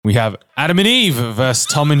We have Adam and Eve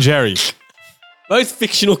versus Tom and Jerry. Both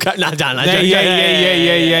fictional characters.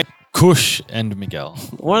 Yeah. Kush and Miguel.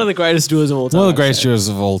 One of the greatest duos of all time. One of the greatest duos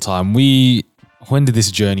of all time. When did this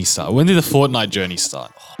journey start? When did the Fortnite journey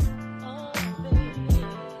start?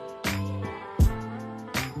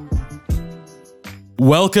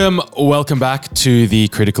 Welcome back to the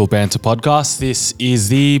Critical Banter podcast. This is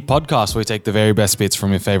the podcast where we take the very best bits from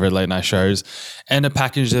your favorite late night shows and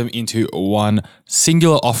package them into one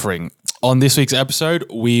singular offering. On this week's episode,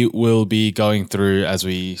 we will be going through, as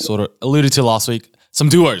we sort of alluded to last week, some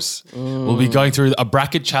duos. We'll be going through a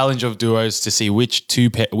bracket challenge of duos to see which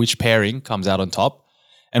pairing comes out on top.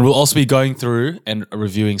 And we'll also be going through and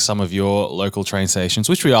reviewing some of your local train stations,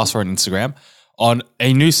 which we asked for on Instagram, on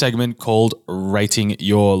a new segment called Rating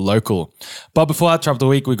Your Local. But before that, Trap of the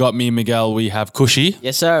Week, we got me and Miguel. We have Cushy.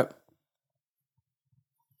 Yes, sir.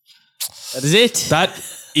 That is it. That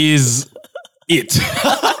is it.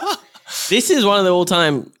 This is one of the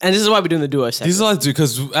all-time, and this is why we're doing the duo segment. This is what I do,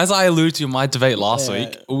 because as I alluded to in my debate last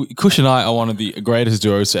week, Kush and I are one of the greatest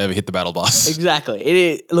duos to ever hit the battle bus. Exactly. It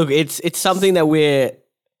is. Look, it's something that we're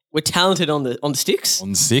talented on the sticks.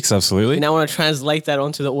 On the sticks, absolutely. And I want to translate that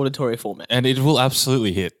onto the auditory format. And it will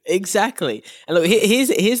absolutely hit. Exactly. And look,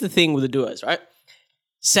 here's the thing with the duos, right?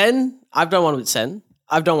 Sen, I've done one with Sen.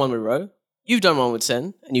 I've done one with Ro. You've done one with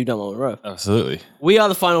Sen, and you've done one with Ro. Absolutely. We are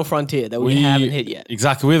the final frontier that we haven't hit yet.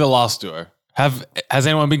 Exactly. We're the last duo. Has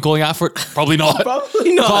anyone been calling out for it? Probably not.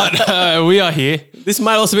 Probably not. But we are here. This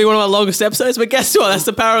might also be one of our longest episodes, but guess what? That's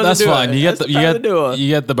the power of the duo. That's fine. You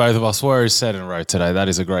get the both of us. Where is Sen and Ro today? That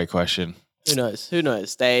is a great question. Who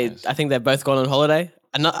knows? I think they've both gone on holiday.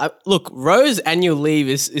 Look, Ro's annual leave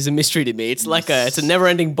is a mystery to me. It's like it's a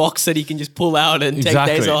never-ending box that he can just pull out and take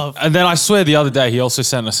days off. And then I swear the other day he also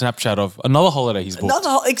sent a Snapchat of another holiday he's booked.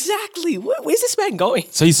 Exactly. Where's this man going?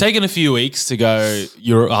 So he's taken a few weeks to go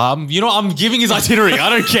Europe. I'm giving his itinerary. I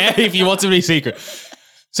don't care if he wants it to be secret.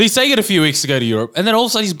 So he's taken a few weeks to go to Europe, and then all of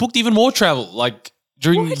a sudden he's booked even more travel, like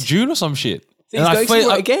during June or some shit. So he's going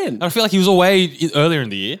somewhere again. I feel like he was away earlier in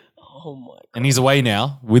the year. Oh my God. And he's away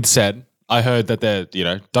now with Sen. I heard that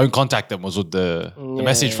they're, don't contact them was what the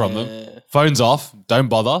message from them. Phone's off. Don't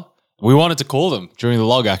bother. We wanted to call them during the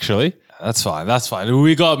log, actually. That's fine.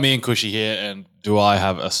 We got me and Cushy here, and do I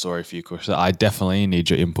have a story for you, Kush, that I definitely need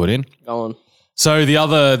your input in? Go on. So the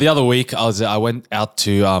other week, I went out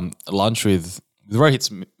to lunch with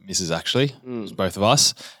Rohit's missus, actually. It was both of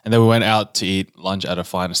us. And then we went out to eat lunch at a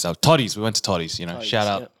fine establishment. Toddy's. We went to Toddy's, shout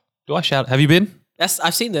out. Yep. Do I shout? Have you been?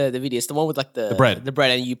 I've seen the video. It's the one with like the bread. The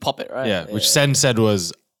bread and you pop it, right? Yeah, which Sen said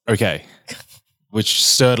was okay. Which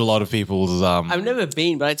stirred a lot of people's I've never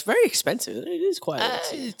been, but it's very expensive. It is quite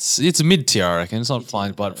it's a mid-tier, I reckon. It's not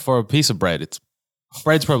fine, but for a piece of bread,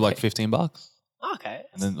 bread's probably like $15. Okay.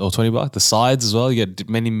 And then or $20. The sides as well. You get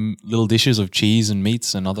many little dishes of cheese and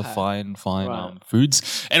meats and other fine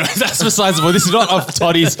foods. Anyway, that's besides the point. This is not off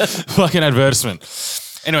Toddy's fucking advertisement.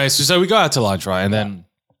 Anyway, so we go out to lunch, right? And then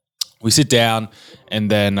we sit down, and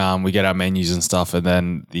then we get our menus and stuff, and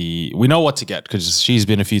then we know what to get because she's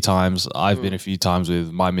been a few times. I've been a few times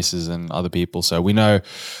with my missus and other people, so we know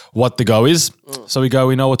what the go is. So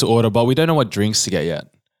we know what to order, but we don't know what drinks to get yet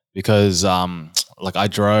because like I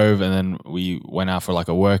drove, and then we went out for like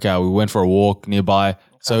a workout. We went for a walk nearby,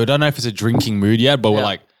 so we don't know if it's a drinking mood yet. But we're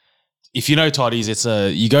like, if you know Toddy's,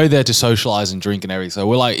 you go there to socialize and drink and everything. So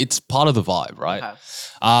we're like, it's part of the vibe, right? Okay.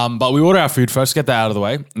 But we order our food first, get that out of the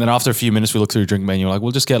way. And then after a few minutes, we look through the drink menu. Like,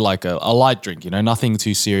 we'll just get like a light drink, nothing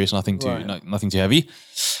too serious, nothing too heavy.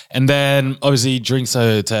 And then obviously drinks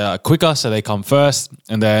are quicker, so they come first.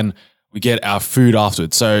 And then we get our food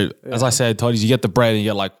afterwards. So as I said, Toddy's, you get the bread and you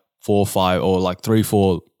get like 4 or 5 or like 3,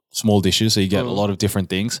 4 small dishes. So you get a lot of different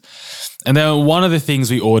things. And then one of the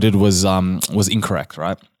things we ordered was incorrect,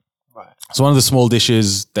 right? So one of the small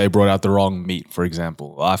dishes, they brought out the wrong meat, for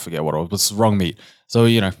example. I forget what it was, but it's the wrong meat. So,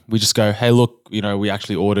 we just go, hey, look, we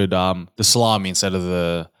actually ordered the salami instead of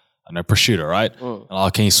the prosciutto, right?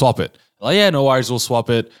 And can you swap it? Like, yeah, no worries, we'll swap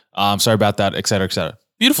it. Sorry about that, et cetera, et cetera.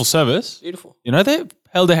 Beautiful service. Beautiful. They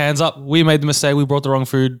held their hands up. We made the mistake. We brought the wrong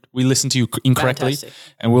food. We listened to you incorrectly. Fantastic.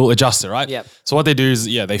 And we'll adjust it, right? Yep. So what they do is,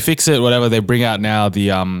 they fix it, whatever. They bring out now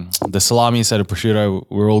the salami instead of prosciutto.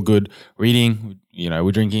 We're all good. We're eating,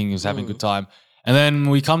 we're drinking, we're having a good time. And then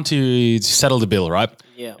we come to settle the bill, right?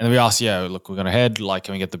 Yeah. And then we ask, look, we're going to head. Like,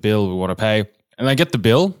 can we get the bill? We want to pay. And I get the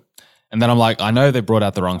bill. And then I'm like, I know they brought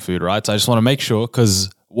out the wrong food, right? So I just want to make sure because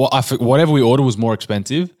whatever we ordered was more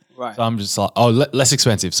expensive. Right. So I'm just like, less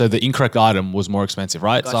expensive. So the incorrect item was more expensive,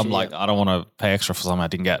 right? Gotcha, so I'm like, I don't want to pay extra for something I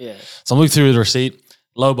didn't get. Yeah. So I'm looking through the receipt.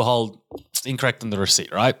 Lo and behold, it's incorrect on the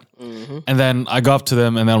receipt, right? And then I go up to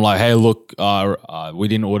them and then I'm like, hey, look, we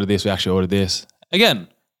didn't order this. We actually ordered this. Again,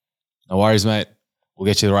 no worries, mate. We'll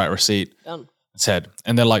get you the right receipt. Done. Said.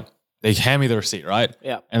 And they're like, they hand me the receipt, right?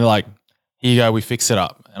 Yeah. And they're like, here you go, we fix it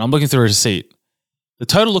up. And I'm looking through a receipt. The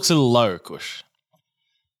total looks a little low, Kush.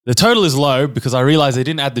 The total is low because I realized they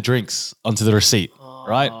didn't add the drinks onto the receipt,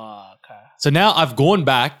 right? Okay. So now I've gone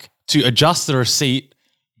back to adjust the receipt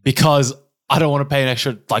because I don't want to pay an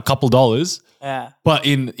extra like couple dollars. Yeah. But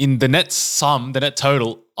in the net sum, the net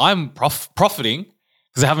total, I'm profiting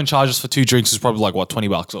because they haven't charged us for 2 drinks. It's probably like what, $20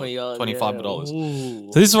 or $25.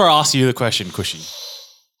 Ooh. So this is where I ask you the question, Cushy.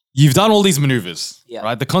 You've done all these maneuvers,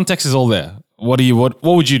 right? The context is all there. What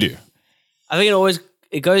would you do? I think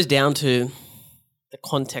it goes down to the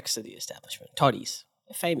context of the establishment. Toddies,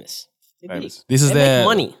 they're famous. They're big. This is they their make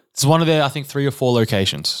money. It's one of their, I think, 3 or 4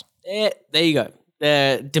 locations. There you go.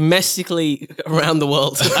 They're domestically around the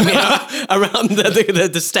world. I mean, around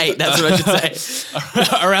the state. That's what I should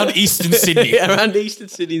say. Around Eastern Sydney. Around Eastern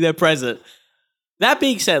Sydney, they're present. That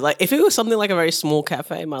being said, like if it was something like a very small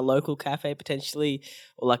cafe, my local cafe potentially,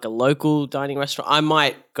 or like a local dining restaurant, I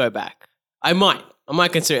might go back. I might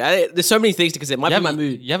consider it. There's so many things to consider. It might be my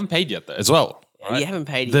mood. You haven't paid yet, though, as well. Right? You haven't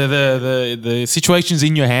paid yet. The situation's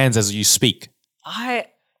in your hands as you speak. I'm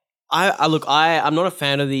not a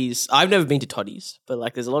fan of these. I've never been to Toddies, but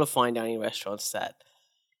like there's a lot of fine dining restaurants that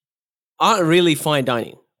aren't really fine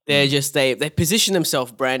dining. They're just they position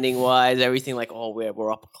themselves branding wise, everything like, oh,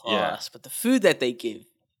 we're upper class, but the food that they give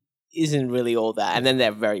isn't really all that, and then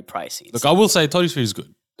they're very pricey. Look, I will say Toddies food is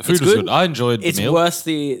good. The food was good. I enjoyed the meal. It's worth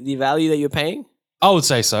the value that you're paying. I would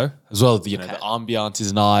say so as well. The ambiance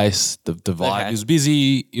is nice. The vibe. He was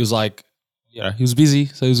busy. He was like, he was busy,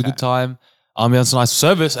 so it was a good time. Ambiance, nice.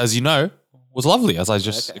 Service, as you know, was lovely, as I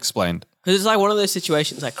just explained. Because it's like one of those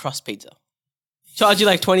situations like crust pizza. Charge you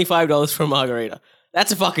like $25 for a margarita.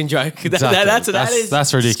 That's a fucking joke. Exactly.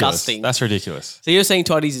 That's ridiculous. Disgusting. That's ridiculous. So you're saying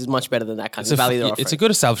Toddies is much better than that kind of value they're offering. It's a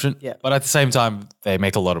good establishment, but at the same time, they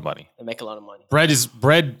make a lot of money. They make a lot of money.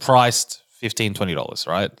 Bread priced $15, $20,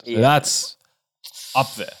 right? Yeah. So that's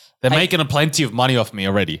up there. They're making a plenty of money off me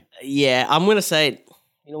already. Yeah, I'm going to say,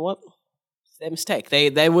 you know what? It's their mistake.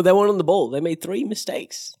 They weren't on the ball. They made 3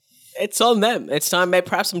 mistakes. It's on them. It's time, maybe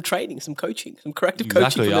perhaps some training, some coaching, some corrective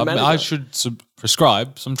coaching from the manager. I should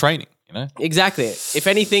prescribe some training, Exactly. If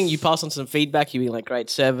anything, you pass on some feedback. You be like, great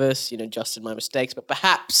service, adjusted my mistakes, but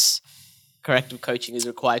perhaps corrective coaching is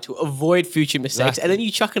required to avoid future mistakes. And then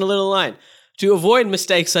you chuck in a little line to avoid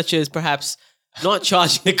mistakes such as perhaps not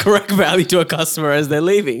charging the correct value to a customer as they're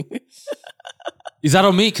leaving. Is that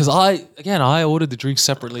on me? Because I ordered the drinks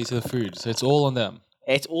separately to the food, so it's all on them.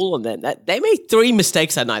 It's all on them. They made 3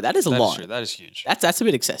 mistakes that night. That is a lot. True. That is huge. That's a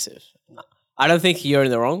bit excessive. I don't think you're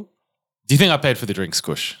in the wrong. Do you think I paid for the drinks,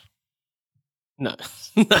 Kush? No.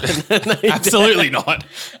 Absolutely not.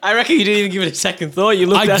 I reckon you didn't even give it a second thought.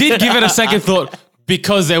 I did give it a second thought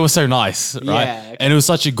because they were so nice, right? Yeah, okay. And it was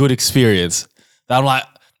such a good experience that I'm like,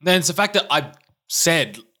 then it's the fact that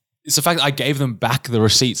it's the fact that I gave them back the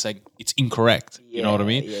receipt saying it's incorrect. You know what I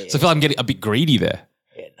mean? So I feel like I'm getting a bit greedy there.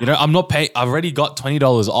 I'm not paying. I've already got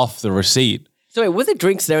 $20 off the receipt. So wait, were the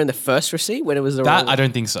drinks there in the first receipt when it was the wrong? I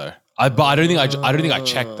don't think so. But I don't think I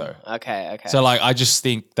checked though. Okay. So like, I just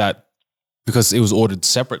think that because it was ordered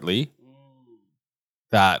separately,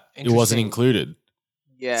 that it wasn't included.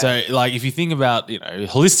 Yeah. So like, if you think about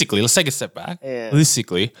holistically, let's take a step back. Yeah.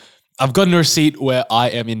 Holistically, I've gotten a receipt where I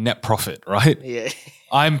am in net profit, right? Yeah.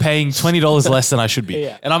 I'm paying $20 less than I should be.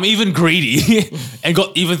 Yeah. And I'm even greedy and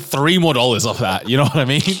got even $3 more off that. You know what I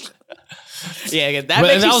mean? Yeah, that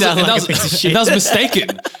makes you sound like a piece of shit. And that was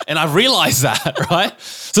mistaken. And I realized that, right?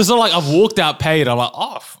 So it's not like I've walked out paid. I'm like,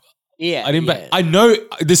 yeah, I didn't pay. I know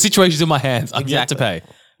the situation's in my hands. I'm yet to pay.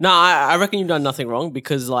 No, I reckon you've done nothing wrong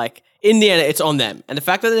because like in the end, it's on them. And the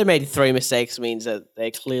fact that they made 3 mistakes means that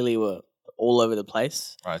they clearly were all over the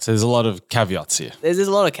place. Right. So there's a lot of caveats here. There's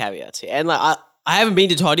a lot of caveats here. And like I haven't been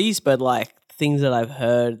to Toddies, but like things that I've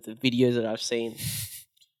heard, the videos that I've seen,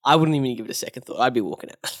 I wouldn't even give it a second thought. I'd be walking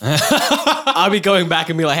out. I'd be going back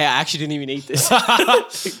and be like, hey, I actually didn't even eat this.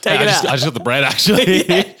 Take it out. I just got the bread actually.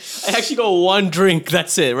 I actually got 1 drink.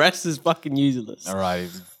 That's it. The rest is fucking useless. All right.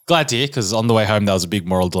 Glad to hear because on the way home, that was a big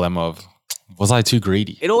moral dilemma of, was I too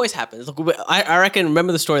greedy? It always happens. Look, I reckon,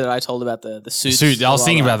 remember the story that I told about the suits? The suit. I was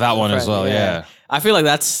thinking about that one as well, yeah. I feel like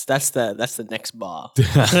that's the next bar.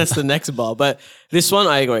 That's the next bar. But this one,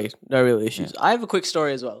 I agree. No real issues. Yeah. I have a quick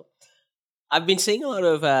story as well. I've been seeing a lot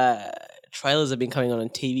of trailers that have been coming on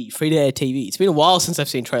TV, free-to-air TV. It's been a while since I've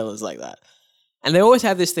seen trailers like that. And they always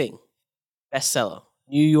have this thing, bestseller,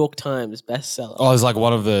 New York Times bestseller. Oh, it's like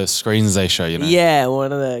one of the screens they show, you know? Yeah,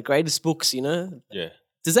 one of the greatest books, you know? Yeah.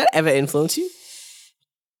 Does that ever influence you?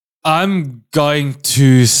 I'm going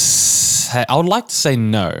to say, I would like to say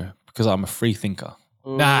no because I'm a free thinker.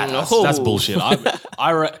 Nah, that's bullshit.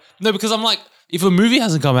 No, because I'm like, if a movie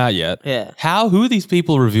hasn't come out yet, who are these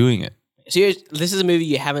people reviewing it? So this is a movie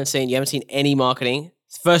you haven't seen any marketing.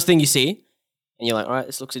 It's the first thing you see, and you're like, all right,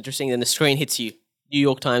 this looks interesting. Then the screen hits you. New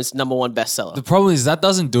York Times #1 bestseller. The problem is that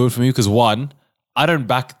doesn't do it for me because one, I don't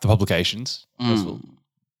back the publications.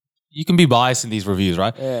 You can be biased in these reviews,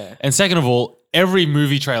 right? Yeah. And second of all, every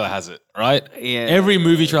movie trailer has it, right? Yeah. Every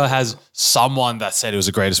movie trailer has someone that said it was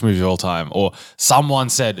the greatest movie of all time, or someone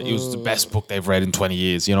said it was the best book they've read in 20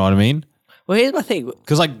 years. You know what I mean? Well, here's my thing.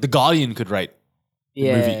 Because like The Guardian could rate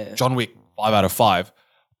the movie John Wick 5 out of 5,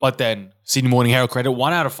 but then Sydney Morning Herald credit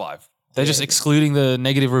 1 out of 5. They're just excluding the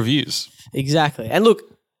negative reviews. Exactly. And look,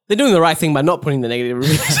 they're doing the right thing by not putting the negative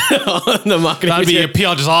reviews on the marketing. That'd be a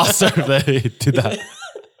PR disaster if they did that.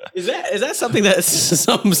 Is that something that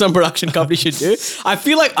some production company should do? I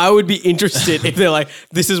feel like I would be interested if they're like,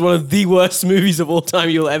 this is one of the worst movies of all time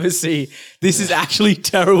you'll ever see. This is actually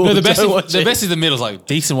terrible. No, the best is the middle, is like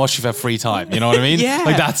decent watch if you have free time. You know what I mean? Yeah.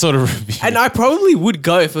 Like that sort of review. And I probably would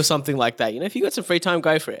go for something like that. You know, if you got some free time,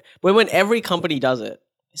 go for it. But when every company does it,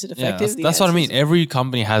 is it effective? That's what I mean. Every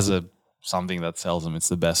company has something that sells them. It's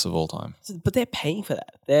the best of all time. But they're paying for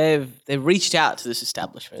that. They've reached out to this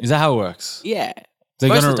establishment. Is that how it works? Yeah. They're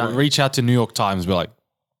going to reach out to New York Times and be like,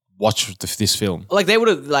 watch this film. Like they would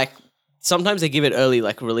have, like, sometimes they give it early,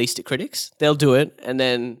 like release to critics. They'll do it and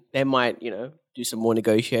then they might, do some more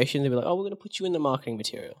negotiation. They'll be like, oh, we're going to put you in the marketing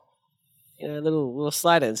material. A little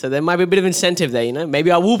slide in. So there might be a bit of incentive there, Maybe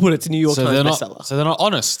I will put it to New York Times bestseller. So they're not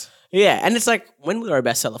honest. Yeah, and it's like, when were they a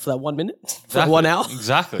bestseller? For that 1 minute? For that 1 hour?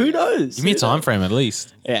 Exactly. Who knows? Give me a time frame at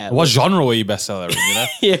least. Yeah. What genre were you bestseller in,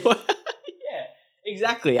 Yeah,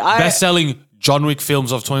 exactly. Best-selling John Wick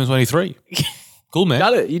films of 2023. Cool,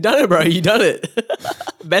 man. You done it, bro. You done it.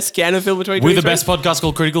 Best canon film of 2023. With the best podcast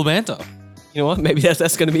called Critical Banter. You know what? Maybe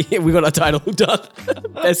that's going to be it. We got our title done.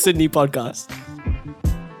 Best Sydney podcast.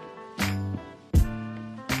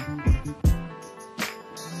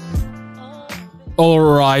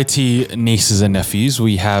 Alrighty, nieces and nephews,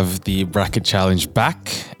 we have the bracket challenge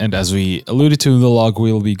back. And as we alluded to in the log,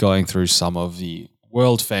 we'll be going through some of the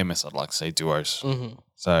world famous, I'd like to say, duos.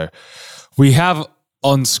 So we have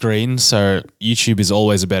on screen, so YouTube is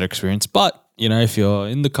always a better experience. But, if you're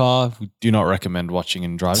in the car, we do not recommend watching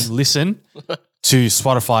and driving. Listen to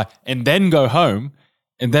Spotify and then go home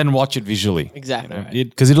and then watch it visually. Exactly.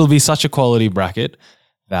 Because it'll be such a quality bracket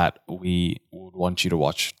that we would want you to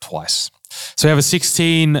watch twice. So we have a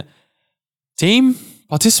 16 team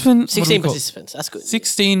participant. 16 participants. That's good.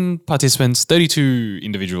 16 participants, 32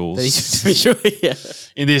 individuals. 32 yeah.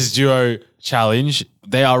 In this duo challenge.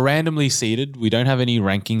 They are randomly seated. We don't have any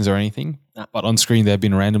rankings or anything, but on screen they've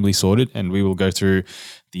been randomly sorted and we will go through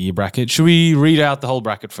the bracket. Should we read out the whole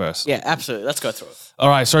bracket first? Yeah, absolutely. Let's go through it. All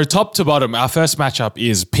right. So top to bottom, our first matchup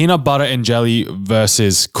is Peanut Butter and Jelly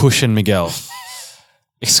versus Kush and Miguel.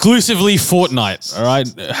 Exclusively Fortnite, all right?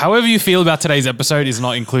 However you feel about today's episode is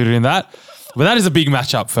not included in that. But that is a big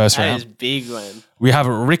matchup first round. That is big, man. We have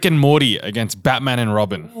Rick and Morty against Batman and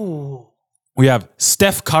Robin. Ooh. We have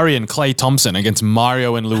Steph Curry and Klay Thompson against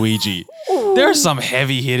Mario and Luigi. There are some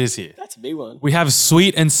heavy hitters here. That's a big one. We have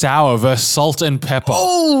Sweet and Sour versus Salt and Pepper.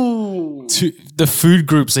 Oh! The food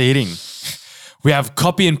groups are hitting. We have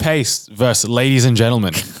Copy and Paste versus Ladies and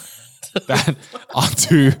Gentlemen. That are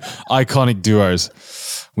two iconic duos.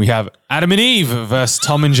 We have Adam and Eve versus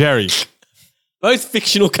Tom and Jerry. Both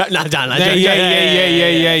fictional characters. Yeah.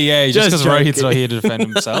 Just because Rohit's not here to defend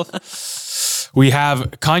himself. We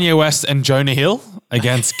have Kanye West and Jonah Hill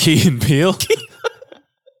against Key and Peele.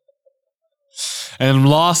 And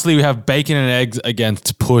lastly, we have Bacon and Eggs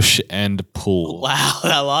against Push and Pull. Wow,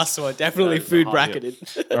 that last one. Definitely food bracketed.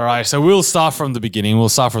 All right, so we'll start from the beginning. We'll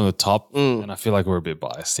start from the top. And I feel like we're a bit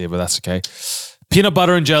biased here, but that's okay. Peanut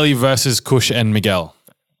Butter and Jelly versus Kush and Miguel.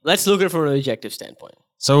 Let's look at it from an objective standpoint.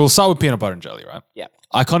 So we'll start with Peanut Butter and Jelly, right? Yeah.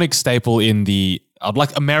 Iconic staple in the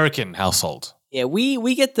American household. Yeah,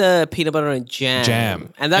 we get the peanut butter and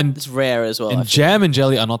jam. And that's rare as well. And jam and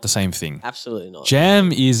jelly are not the same thing. Absolutely not.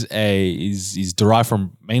 Jam is derived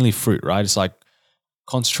from mainly fruit, right? It's like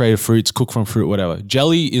concentrated fruits, cooked from fruit, whatever.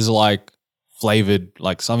 Jelly is like flavored,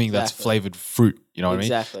 like something that's flavored fruit. You know what I mean?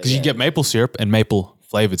 Exactly. Because you get maple syrup and maple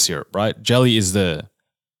flavored syrup, right? Jelly is the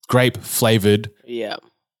grape flavored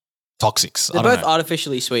toxics. They're I don't both know.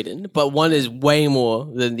 artificially sweetened, but one is way more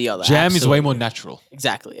than the other. Jam is way Absolutely. more natural.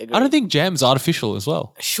 Exactly. I Agreed. don't think jam's artificial as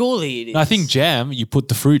well. Surely it is. No, I think jam, you put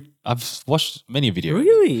the fruit. I've watched many videos.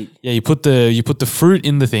 Really? Yeah, you put the fruit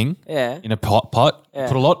in the thing, Yeah. in a pot. Yeah.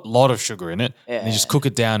 Put a lot of sugar in it, and Yeah. you just cook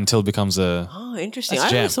it down until it becomes a Oh, interesting.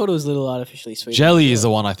 That's I always jam. thought it was a little artificially sweetened. jelly. Is the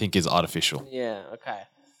one I think is artificial. Yeah. Okay.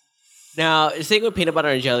 Now the thing with peanut butter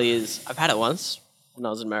and jelly is I've had it once when I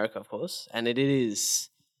was in America, of course, and it is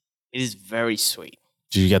very sweet.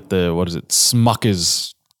 Do you get the what is it?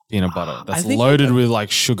 Smucker's peanut butter that's think- loaded with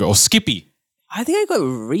like sugar or Skippy. I think I got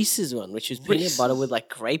Reese's one, which is peanut butter with like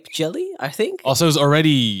grape jelly. I think Also, it's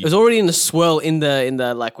already it was already in the swirl in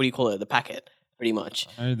the like what do you call it? The packet, pretty much.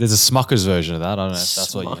 there's a Smucker's version of that. I don't know if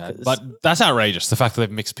that's what you had, Smucker's. but that's outrageous. The fact that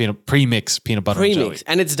they've mixed pre-mixed peanut butter and jelly. Premix,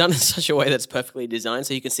 and it's done in such a way that's perfectly designed,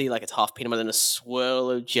 so you can see like it's half peanut butter and a swirl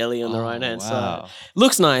of jelly on the right hand wow. side.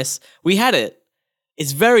 Looks nice. We had it.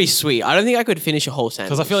 It's very sweet. I don't think I could finish a whole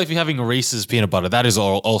sandwich. Because I feel like if you're having Reese's peanut butter, that is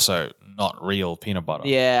also not real peanut butter.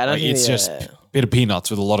 Yeah, I don't like think it's just a bit of peanuts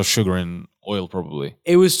with a lot of sugar and oil, probably.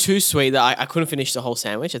 it was too sweet that I couldn't finish the whole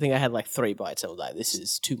sandwich. I think I had like 3 bites. I was like, this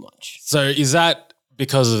is too much. So is that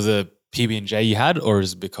because of the PB&J you had, or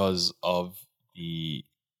is it because of the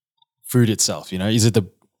food itself? You know, is it the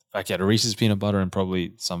fact you had a Reese's peanut butter and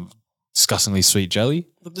probably some disgustingly sweet jelly,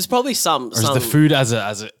 Look, there's probably some. or is the food as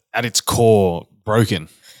at its core broken?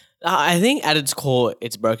 I think at its core,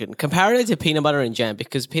 it's broken. Compare it to peanut butter and jam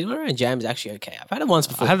because peanut butter and jam is actually okay. I've had it once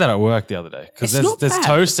before. I had that at work the other day because It's not there's bad.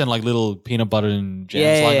 toast and like little peanut butter and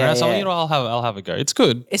jams Yeah, lying yeah, around. So yeah. you know, I'll have a go. It's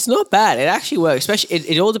good. It's not bad. It actually works. Especially,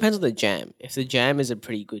 it all depends on the jam. If the jam is a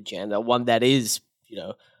pretty good jam, the one that is,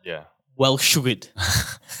 Yeah. well sugared.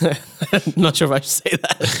 Not sure if I should say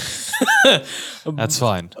that. That's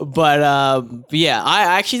fine. But yeah, I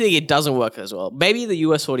actually think it doesn't work as well. Maybe the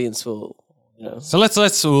US audience will, So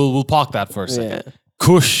we'll park that for a second. Yeah.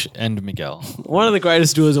 Kush and Miguel, one of the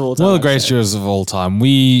greatest duos of all time. one of the I'd greatest say. duos of all time.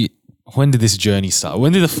 When did this journey start?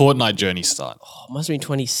 When did the Fortnite journey start? Oh, must have been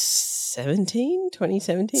 2017?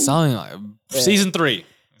 Something like season 3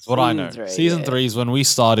 is what I know. Season 3, Season yeah. 3 is when we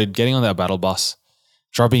started getting on that battle bus,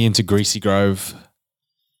 dropping into Greasy Grove,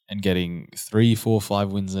 and getting 3, 4,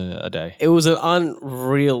 5 wins a day. It was an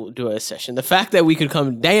unreal duo session. The fact that we could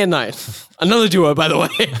come day and night, another duo, by the way,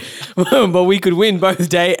 but we could win both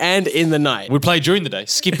day and in the night. We'd play during the day,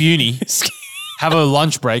 skip uni, have a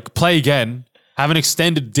lunch break, play again, have an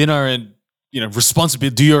extended dinner and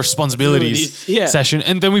do your responsibilities Yeah. session,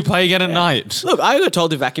 and then we play again at night. Look, I got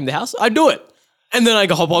told to vacuum the house. I do it. And then I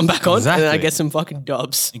go hop on back on and then I Exactly. get some fucking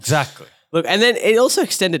dubs. Exactly. Look, and then it also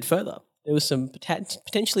extended further. There was some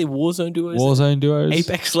potentially Warzone duos. Warzone duos,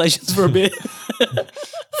 Apex Legends for a bit.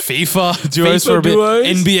 FIFA duos for a bit, duos.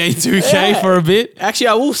 NBA 2K Yeah. for a bit. Actually,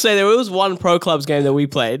 I will say there was one pro clubs game that we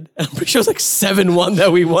played. I'm pretty sure it was like 7-1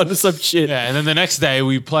 that we won or some shit. Yeah, and then the next day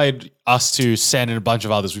we played us two, Sen, and a bunch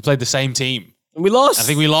of others. We played the same team. And we lost. I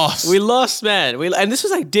think we lost. We lost, man. And this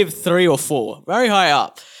was like Div 3 or 4, very high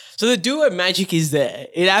up. So the duo magic is there.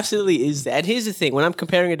 It absolutely is there. And here's the thing, when I'm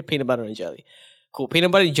comparing it to peanut butter and jelly, cool,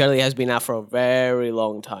 peanut butter and jelly has been out for a very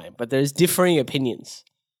long time, but there's differing opinions.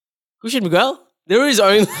 Kush Miguel, there is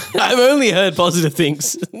only, I've only heard positive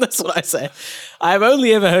things. That's what I say. I've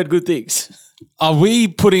only ever heard good things. Are we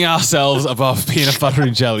putting ourselves above peanut butter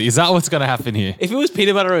and jelly? Is that what's going to happen here? If it was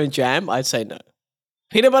peanut butter and jam, I'd say no.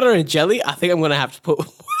 Peanut butter and jelly, I think I'm going to have to put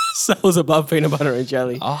ourselves above peanut butter and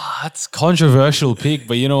jelly. That's controversial pick,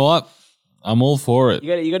 but you know what? I'm all for it.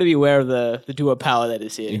 You got to be aware of the duo power that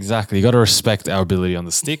is here. Exactly. You got to respect our ability on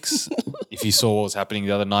the sticks. If you saw what was happening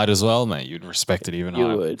the other night as well, mate, you'd respect it even You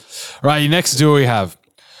higher. would. Right, your next duo we have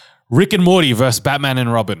Rick and Morty versus Batman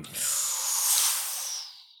and Robin.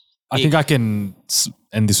 I think I can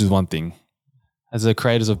end this with one thing. Has the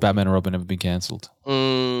creators of Batman and Robin ever been cancelled?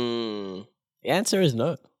 The answer is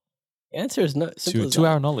no. The answer is no. Simple as To that.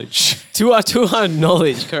 our knowledge. To our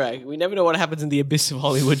knowledge, correct. We never know what happens in the abyss of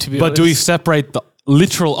Hollywood, to be But honest. do we separate the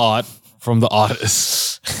literal art from the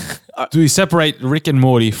artists? Do we separate Rick and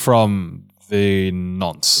Morty from the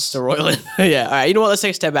nonce? The royal. Yeah. All right. You know what? Let's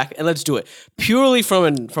take a step back and let's do it purely from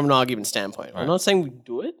an argument standpoint. I'm not saying we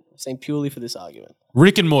do it. I'm saying purely for this argument.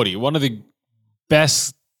 Rick and Morty, one of the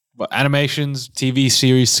best animations, TV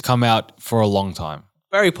series to come out for a long time.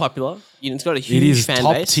 Very popular. It's got a It huge is fan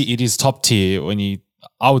top base. tier. It is top tier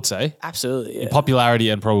I would say, Absolutely. Yeah. in popularity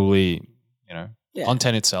and probably, Yeah.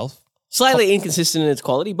 content itself. Slightly inconsistent in its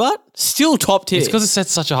quality, but still top tier. It's because it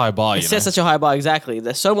sets such a high bar. It sets such a high bar, exactly.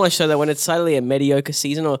 There's so much so that when it's slightly a mediocre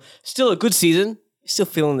season or still a good season, you're still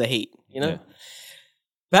feeling the heat, Yeah.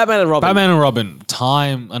 Batman and Robin. Batman and Robin,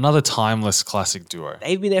 another timeless classic duo.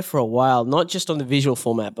 They've been there for a while, not just on the visual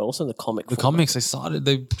format, but also in the comic The format. comics,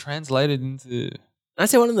 they translated into... I'd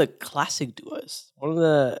say one of the classic duos.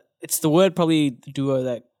 It's the word probably the duo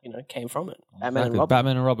that, came from it. Batman and Robin.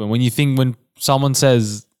 Batman and Robin. When someone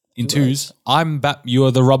says in twos, you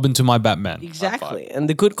are the Robin to my Batman. Exactly. And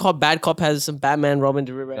the good cop, bad cop has some Batman Robin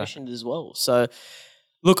derivations as well. So,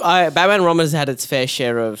 look, Batman and Robin has had its fair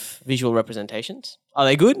share of visual representations. Are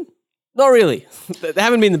they good? Not really. They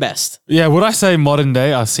haven't been the best. Yeah, would I say modern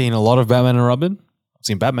day, I've seen a lot of Batman and Robin. I've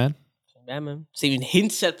seen Batman. Seen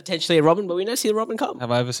hints at potentially a Robin, but we never see the Robin come.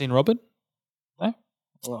 Have I ever seen Robin? No.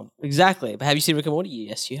 Well, exactly. But have you seen Rick and Morty?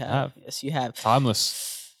 Yes, you have. Yes, you have.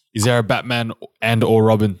 Timeless. Is there a Batman and or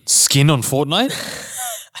Robin skin on Fortnite?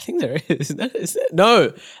 I think there is.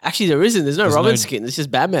 No, actually there isn't. There's no Robin skin. It's just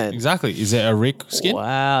Batman. Exactly. Is there a Rick skin?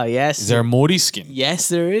 Wow, yes. Is there a Morty skin? Yes,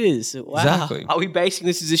 there is. Wow. Exactly. Are we basing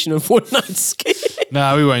this decision on Fortnite skin?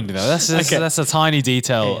 No, we won't do that. That's a tiny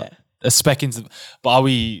detail, a speck into... But are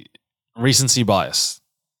we recency bias?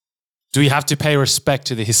 Do we have to pay respect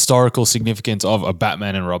to the historical significance of a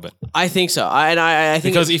Batman and Robin? I think so. I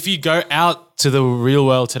think because if you go out to the real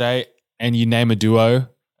world today and you name a duo,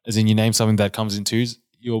 as in you name something that comes in twos,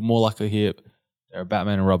 you're more likely to hear they're a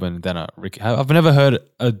Batman and Robin than a Rick. I've never heard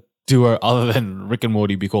a duo other than Rick and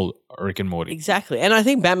Morty be called Rick and Morty. Exactly. And I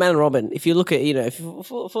think Batman and Robin, if you look at, for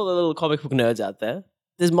the little comic book nerds out there,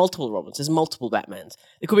 there's multiple Robins. There's multiple Batmans.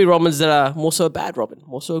 There could be Robins that are more so a bad Robin,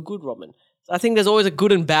 more so a good Robin. So I think there's always a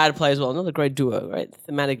good and bad play as well. Another great duo, right?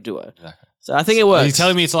 Thematic duo. Exactly. So I think it works. Are you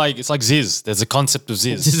telling me it's like Ziz? There's a concept of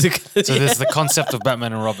Ziz. So there's the concept of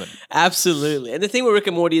Batman and Robin. Absolutely. And the thing with Rick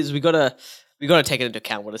and Morty is we gotta take it into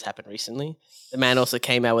account what has happened recently. The man also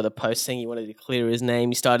came out with a post saying he wanted to clear his name.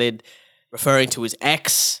 He started referring to his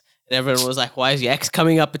ex. And everyone was like, why is your ex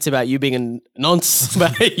coming up? It's about you being a nonce,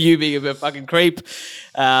 about you being a fucking creep.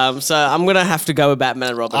 So I'm going to have to go with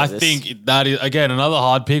Batman and Robin. I think that is, again, another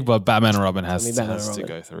hard pick, but Batman and Robin has to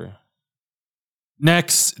go through.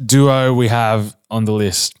 Next duo we have on the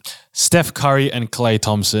list, Steph Curry and Klay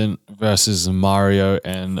Thompson versus Mario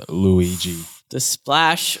and Luigi. The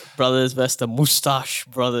Splash Brothers versus the Mustache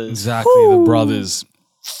Brothers. Exactly, Woo! The brothers.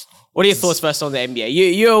 What are your thoughts first on the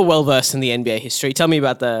NBA? You're well versed in the NBA history. Tell me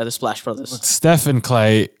about the Splash Brothers. Look, Steph and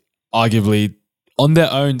Klay, arguably, on their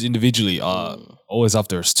own individually, are always up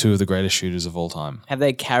there as two of the greatest shooters of all time. Have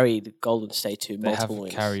they carried Golden State to multiple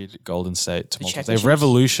wins? They have carried Golden State to multiple. They've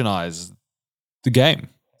revolutionized the game.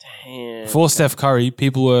 Damn. Before Steph Curry,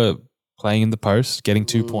 people were playing in the post, getting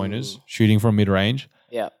 2-pointers, shooting from mid-range.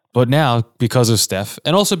 Yeah. But now, because of Steph,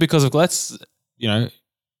 and also because of,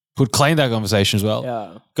 put Klay in that conversation as well.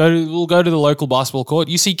 Yeah. We'll go to the local basketball court.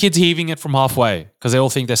 You see kids heaving it from halfway because they all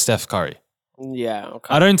think they're Steph Curry. Yeah,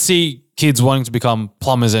 okay. I don't see kids wanting to become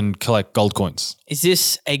plumbers and collect gold coins. Is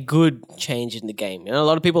this a good change in the game? A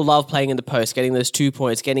lot of people love playing in the post, getting those 2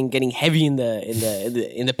 points, getting heavy in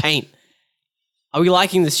the paint. Are we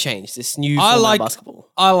liking this change? This new format of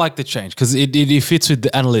basketball? I like the change because it fits with the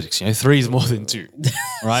analytics. 3 is more than 2,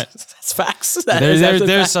 right? That's facts.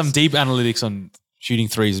 There's some deep analytics on shooting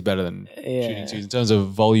 3s is better than shooting 2s in terms of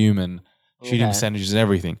volume and shooting percentages and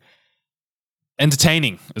everything.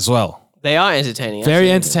 Entertaining as well. They are entertaining.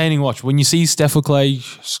 Very entertaining watch. When you see Steph or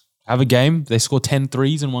Klay have a game, they score 10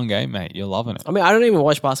 threes in one game, mate. You're loving it. I mean, I don't even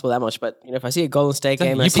watch basketball that much, but if I see a Golden State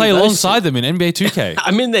game, you play alongside them in NBA 2K.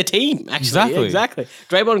 I'm in their team, actually. Exactly.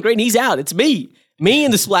 Draymond Green, he's out. It's me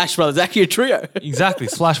and the Splash Brothers, actually a trio. Exactly,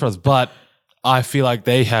 Splash Brothers. But I feel like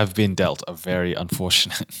they have been dealt a very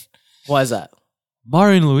unfortunate. Why is that?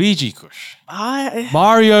 Mario and Luigi, Kush.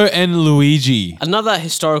 Mario and Luigi. Another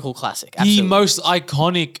historical classic. Absolutely. The most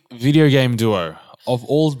iconic video game duo of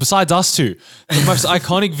all, besides us two, the most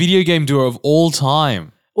iconic video game duo of all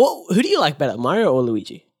time. Well, who do you like better, Mario or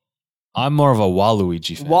Luigi? I'm more of a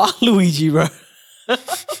Waluigi fan. Waluigi, bro.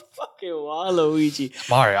 Fucking Waluigi.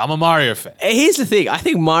 Mario. I'm a Mario fan. Here's the thing. I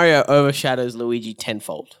think Mario overshadows Luigi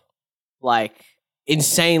tenfold. Like,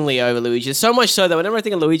 insanely over Luigi. So much so that whenever I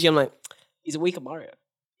think of Luigi, I'm like, he's a weaker Mario.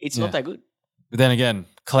 It's not that good. But then again,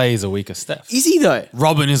 Klay is a weaker Steph. Is he though?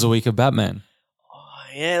 Robin is a weaker Batman. Oh,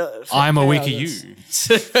 yeah. I'm a weaker you.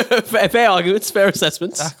 Fair arguments, fair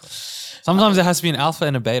assessments. Exactly. Sometimes there has to be an alpha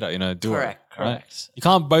and a beta, duo. Correct. Right? You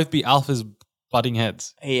can't both be alphas butting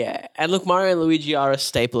heads. Yeah. And look, Mario and Luigi are a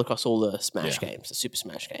staple across all the Smash games, the Super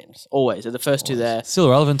Smash games. Always. They're the first two there. Still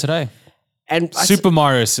relevant today. And Super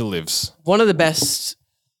Mario still lives. One of the best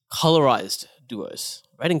colorized duos.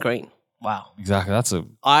 Red and green. Wow. Exactly. That's a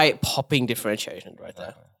eye-popping differentiation right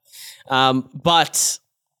there. But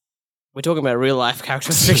we're talking about real life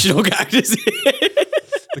characters, fictional characters.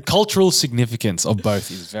 The cultural significance of both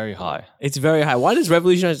is very high. It's very high. Why does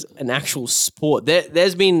revolutionize an actual sport?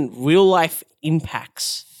 There's been real life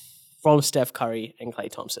impacts from Steph Curry and Klay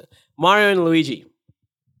Thompson. Mario and Luigi,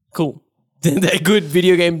 cool. They're good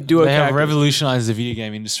video game duo They have characters. revolutionized the video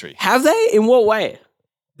game industry. Have they? In what way?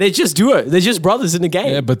 They're just duo. They're just brothers in the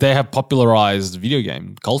game. Yeah, but they have popularized video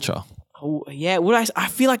game culture. Oh, yeah. I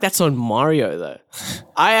feel like that's on Mario though.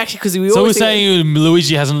 I actually because we. So we're always think- saying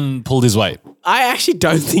Luigi hasn't pulled his weight. I actually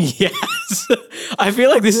don't think he has. I feel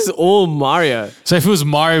like this is all Mario. So if it was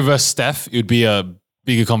Mario versus Steph, it would be a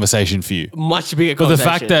bigger conversation for you. Much bigger. But the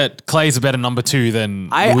fact that Clay's a better number 2 than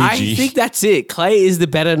I Luigi. think that's it. Clay is the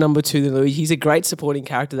better number 2 than Luigi. He's a great supporting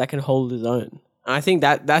character that can hold his own. And I think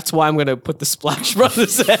that's why I'm going to put the Splash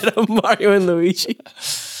Brothers ahead of Mario and Luigi.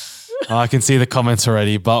 I can see the comments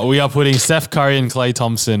already, but we are putting Steph Curry and Klay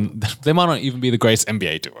Thompson. They might not even be the greatest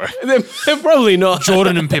NBA duo. They're probably not.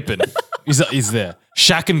 Jordan and Pippen is there.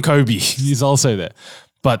 Shaq and Kobe is also there.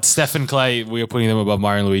 But Steph and Clay, we are putting them above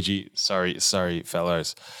Mario and Luigi. Sorry,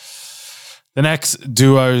 fellows. The next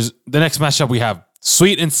matchup we have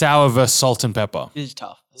sweet and sour versus salt and pepper. This is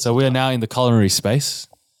tough. So we are now in the culinary space,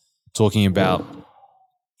 talking about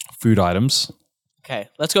food items. Okay,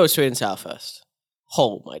 let's go with sweet and sour first.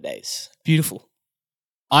 Oh, my days. Beautiful.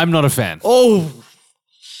 I'm not a fan. Oh!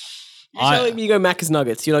 You're telling me you go Macca's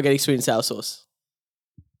Nuggets, you're not getting sweet and sour sauce.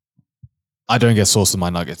 I don't get sauce in my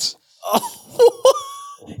nuggets. Oh!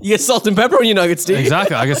 You get salt and pepper on your nuggets, do you?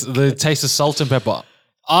 Exactly. I guess the taste of salt and pepper.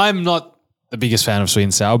 I'm not the biggest fan of sweet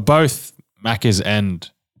and sour, both Macca's and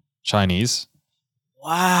Chinese.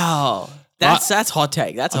 Wow. That's hot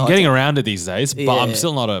take. That's I'm getting around it these days, but I'm Yeah.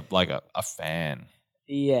 still not a fan.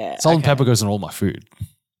 Yeah. Salt and pepper goes in all my food.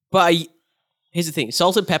 But here's the thing.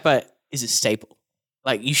 Salt and pepper is a staple.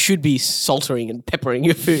 Like, you should be saltering and peppering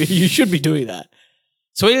your food. You should be doing that.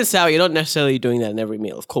 Sweet and sour, you're not necessarily doing that in every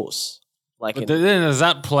meal, of course. Like, But then does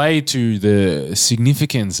that play to the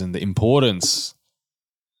significance and the importance?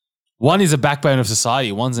 One is a backbone of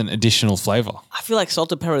society. One's an additional flavor. I feel like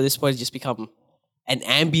salt and pepper at this point has just become an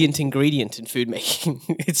ambient ingredient in food making.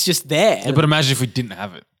 It's just there. Yeah, but imagine if we didn't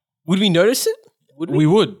have it. Would we notice it? Would we? We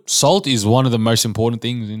would. Salt is one of the most important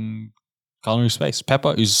things in culinary space.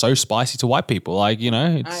 Pepper is so spicy to white people. Like, you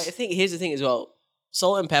know, I think here's the thing as well.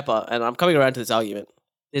 Salt and pepper, and I'm coming around to this argument.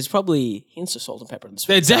 There's probably hints of salt and pepper in the sweet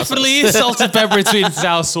there and sour definitely sauce. is salt and pepper in sweet and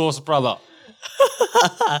sour sauce, brother.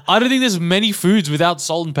 I don't think there's many foods without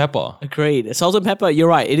salt and pepper. Agreed. Salt and pepper, you're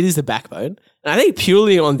right. It is the backbone. And I think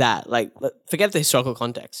purely on that, like, forget the historical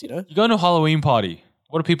context, you know? You go to a Halloween party.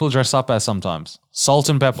 What do people dress up as sometimes? Salt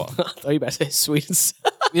and pepper. I thought you were about to say sweet and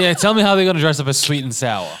sour. Yeah, tell me how they're going to dress up as sweet and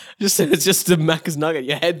sour. It's just the Macca's nugget.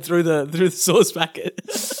 Your head through the sauce packet.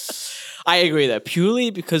 I agree though.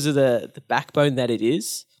 Purely because of the backbone that it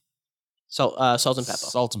is. Salt and pepper.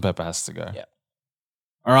 Salt and pepper has to go. Yeah.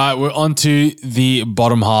 All right, we're on to the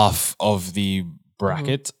bottom half of the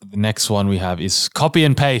bracket. The next one we have is copy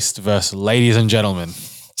and paste versus ladies and gentlemen.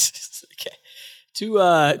 Okay.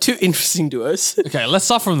 Two interesting duos. Okay, let's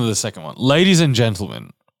start from the second one. Ladies and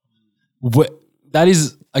gentlemen. That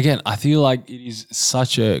is, again, I feel like it is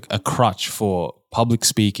such a crutch for public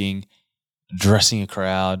speaking, addressing a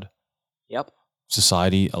crowd, Yep.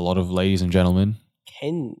 society, a lot of ladies and gentlemen.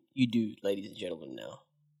 Can you do, ladies and gentlemen, now?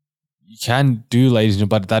 You can do ladies and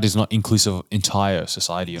gentlemen, but that is not inclusive of entire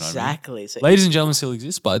society. You know what I mean? Exactly. So Ladies and gentlemen still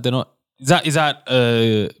exist, but they're not. Is that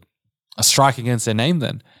a strike against their name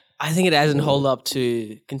then? I think it doesn't hold up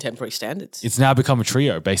to contemporary standards. It's now become a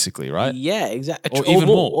trio, basically, right? Yeah, exactly. Or even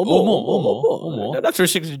more. Or more. No, not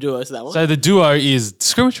restricted to duos, that one. So the duo is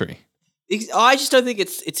discriminatory. I just don't think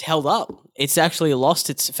it's held up. It's actually lost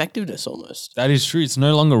its effectiveness almost. That is true. It's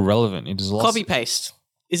no longer relevant. It is lost. Copy paste.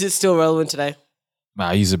 Is it still relevant today?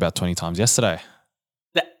 I used it about 20 times yesterday.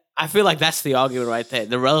 I feel like that's the argument right there.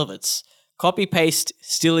 The relevance. Copy paste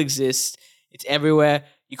still exists. It's everywhere.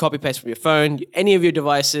 You copy paste from your phone, any of your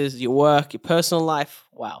devices, your work, your personal life.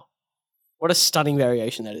 Wow. What a stunning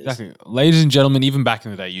variation that is. Exactly. Ladies and gentlemen, even back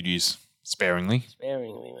in the day, you'd use sparingly.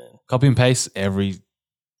 Sparingly, man. Copy and paste every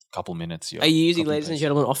couple minutes. Are you using ladies and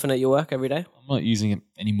gentlemen often at your work every day? I'm not using it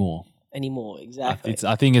anymore. Anymore, exactly.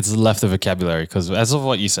 I think it's left the vocabulary because, as of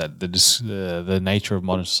what you said, the nature of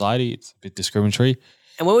modern society, it's a bit discriminatory.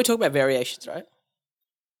 And when we talk about variations, right?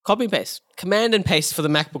 Copy and paste. Command and paste for the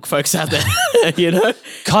MacBook folks out there, you know?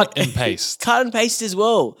 Cut and paste. Cut and paste as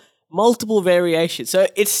well. Multiple variations. So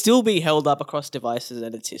it's still being held up across devices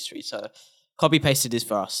and its history. So copy paste it is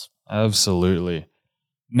for us. Absolutely.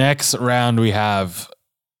 Next round, we have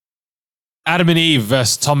Adam and Eve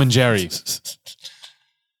versus Tom and Jerry.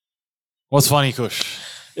 What's funny, Kush?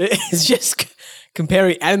 It's just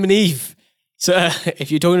comparing Adam and Eve So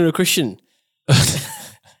if you're talking to a Christian,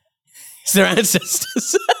 it's their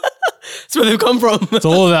ancestors. That's where they've come from. It's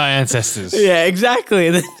all of our ancestors. Yeah, exactly.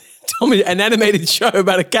 And then Tommy, an animated show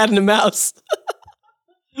about a cat and a mouse.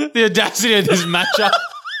 The audacity of this matchup.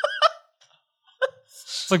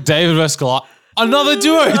 It's like David versus Goliath. Another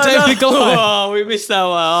duo, David and Goliath. Oh, we missed that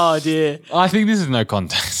one. Oh, dear. I think this is no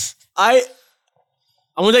contest. I'm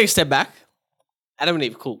going to take a step back. Adam and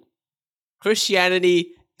Eve, cool.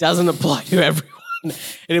 Christianity doesn't apply to everyone.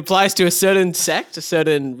 It applies to a certain sect, a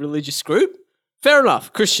certain religious group. Fair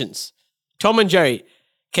enough. Christians. Tom and Jerry.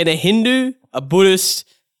 Can a Hindu, a Buddhist,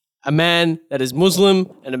 a man that is Muslim,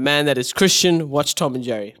 and a man that is Christian watch Tom and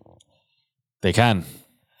Jerry? They can.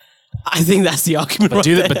 I think that's the argument. But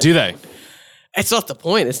do they? It's not the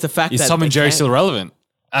point. It's the fact that Is Tom and Jerry can. still relevant?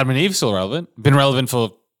 Adam and Eve still relevant? Been relevant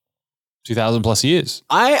for 2,000 plus years.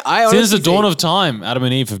 I Since the honestly dawn think- of time, Adam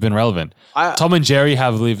and Eve have been relevant. Tom and Jerry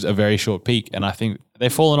have lived a very short peak, and I think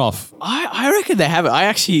they've fallen off. I reckon they have it. I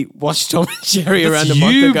actually watched Tom and Jerry That's around a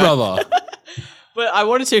month ago. brother. But I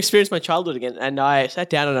wanted to experience my childhood again, and I sat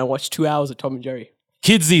down and I watched 2 hours of Tom and Jerry.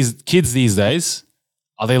 Kids these days,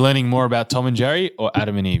 are they learning more about Tom and Jerry or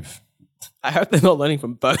Adam and Eve? I hope they're not learning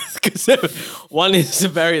from both, because one is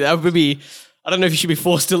that would be. I don't know if you should be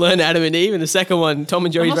forced to learn Adam and Eve, and the second one, Tom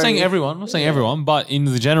and Jerry. I'm not saying everyone, but in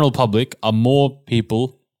the general public, are more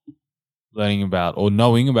people learning about or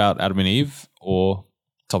knowing about Adam and Eve or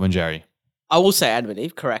Tom and Jerry? I will say Adam and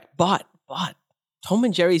Eve, correct, but Tom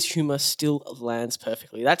and Jerry's humor still lands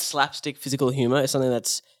perfectly. That slapstick physical humor is something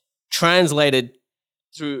that's translated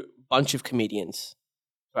through a bunch of comedians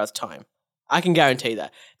throughout time. I can guarantee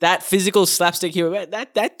that. That physical slapstick humor,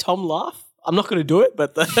 that Tom laugh, I'm not going to do it,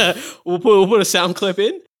 but we'll put a sound clip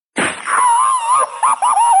in.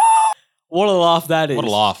 What a laugh that is. What a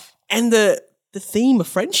laugh. And the theme of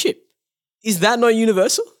friendship, is that not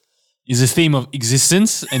universal? Is a theme of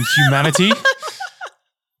existence and humanity.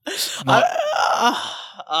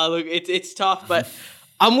 Look, it's tough, but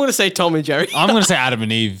I'm going to say Tom and Jerry. I'm going to say Adam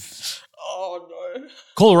and Eve. Oh, no.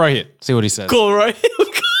 Call Rohit. See what he says. Cool, right?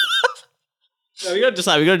 No, we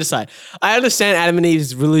gotta decide. I understand Adam and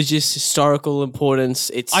Eve's religious, historical importance.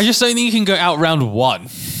 I just don't think you can go out round one.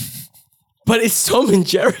 But it's Tom and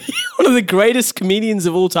Jerry, one of the greatest comedians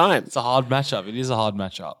of all time. It's a hard matchup. It is a hard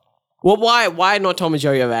matchup. Well, why not Tom and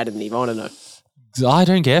Jerry over Adam and Eve? I want to know. I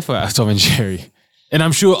don't care for Tom and Jerry. And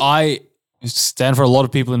I'm sure I stand for a lot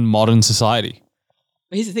of people in modern society.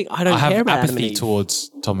 But here's the thing, I I don't have care about Adam and apathy Eve. towards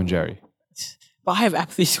Tom and Jerry. But I have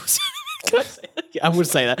apathy towards... Can I say that? Yeah, I'm going to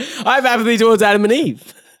say that. I have apathy towards Adam and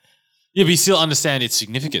Eve. Yeah, but you still understand its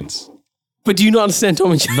significance. But do you not understand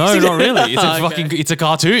Tom and Jerry? No, not really. It's a Okay. it's a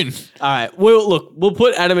cartoon. All right. Well, look, we'll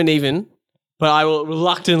put Adam and Eve in, but I will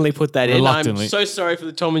reluctantly put that in. Reluctantly. I'm so sorry for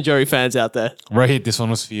the Tom and Jerry fans out there. Rohit, this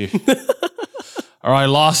one was for you. All right,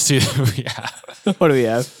 last two we have. What do we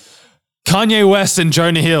have? Kanye West and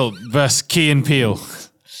Jonah Hill versus Key and Peele.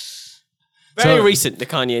 Very So- recent, the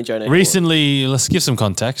Kanye and Jonah Hill. Recently, let's give some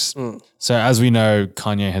context. So as we know,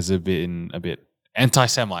 Kanye has been a bit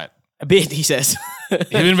anti-Semite. A bit, he says. He's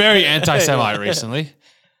been very anti-Semite recently.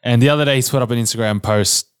 And the other day, he's put up an Instagram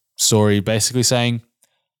post story basically saying,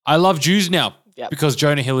 I love Jews now Yep. because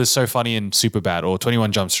Jonah Hill is so funny and super bad, or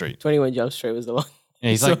 21 Jump Street. 21 Jump Street was the one. Yeah,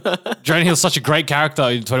 he's like, Jonah Hill's such a great character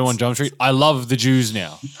in 21 Jump Street. I love the Jews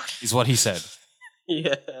now, is what he said.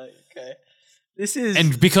 Yeah, okay. This is...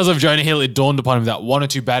 And because of Jonah Hill, it dawned upon him that one or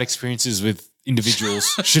two bad experiences with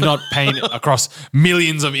individuals should not paint across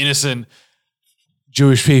millions of innocent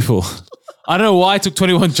Jewish people. I don't know why it took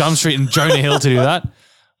 21 Jump Street and Jonah Hill to do that,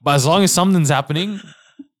 but as long as something's happening,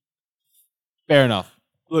 fair enough.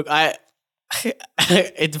 Look,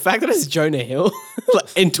 the fact that it's Jonah Hill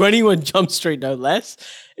in 21 Jump Street, no less,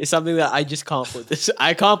 is something that I just can't put this.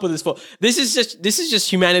 I can't put this for. This is just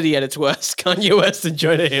humanity at its worst. Kanye West and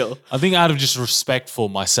Jonah Hill. I think out of just respect for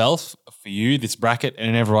myself, for you, this bracket,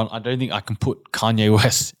 and everyone, I don't think I can put Kanye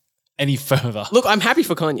West any further. Look, I'm happy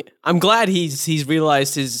for Kanye. I'm glad he's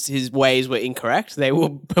realized his ways were incorrect. They were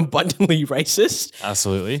abundantly racist.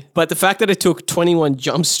 Absolutely. But the fact that it took 21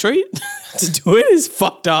 Jump Street to do it is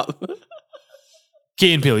fucked up.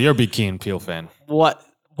 Key and Peele, you're a big Key and Peele fan. What?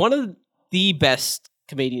 One of the best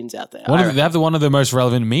comedians out there. They have one of the most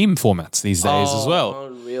relevant meme formats these days as well.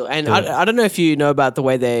 Unreal. And I don't know if you know about the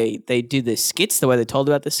way they do the skits, the way they told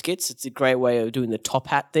about the skits. It's a great way of doing the top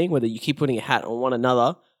hat thing, where you keep putting a hat on one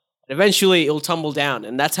another. And eventually it'll tumble down.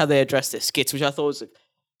 And that's how they address their skits, which I thought was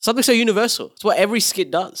something so universal. It's what every skit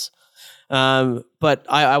does. But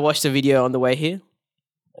I watched a video on the way here.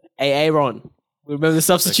 Aaron. Remember the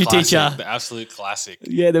substitute teacher? The absolute classic.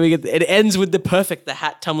 Yeah, then we get it ends with the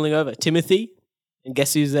hat tumbling over. Timothy, and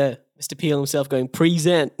guess who's there? Mr. Peel himself going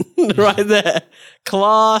present right there.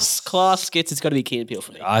 Class skits. It's got to be Key and Peele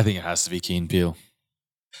for me. I think it has to be Key and Peele.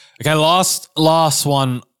 Okay, last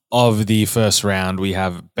one of the first round. We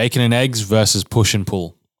have bacon and eggs versus push and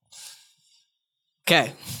pull.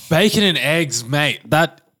 Okay. Bacon and eggs, mate.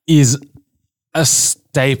 That is a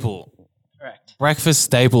staple. Correct. Breakfast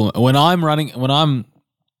staple. When I'm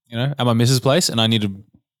at my missus' place and I need to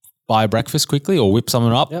buy breakfast quickly or whip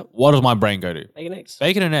something up, what does my brain go to? Bacon and eggs.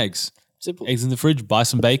 Bacon and eggs. Simple. Eggs in the fridge, buy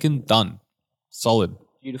some bacon, done. Solid.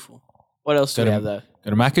 Beautiful. What else do we have though?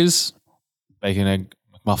 Go to Macca's, bacon egg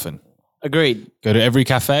McMuffin. Agreed. Go to every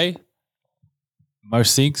cafe,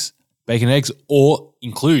 most things, bacon and eggs, or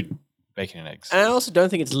include bacon and eggs. And I also don't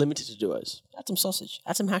think it's limited to duos. Add some sausage.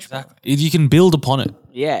 Add some hash brown. You can build upon it.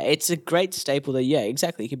 Yeah, it's a great staple that,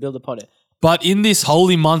 exactly. You can build upon it. But in this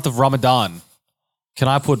holy month of Ramadan, can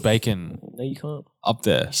I put bacon No, you can't. up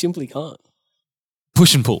there? You simply can't.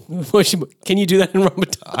 Push and pull. Can you do that in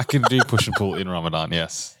Ramadan? I can do push and pull in Ramadan,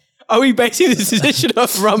 yes. Are we basing this decision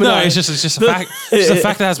off Ramadan? No, it's just a fact. It's a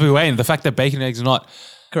fact that has to be weighed. The fact that bacon and eggs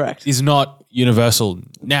Correct. is not universal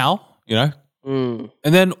now, And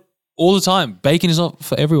then all the time, bacon is not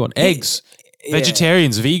for everyone. Eggs,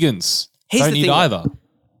 vegetarians, vegans don't eat either.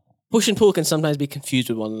 Push and pull can sometimes be confused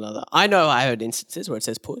with one another. I know I heard instances where it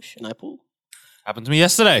says push and I pull. Happened to me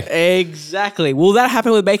yesterday. Exactly. Will that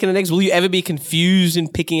happen with bacon and eggs? Will you ever be confused in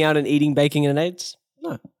picking out and eating bacon and eggs?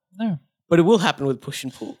 No. But it will happen with push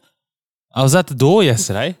and pull. I was at the door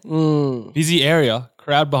yesterday. Busy area,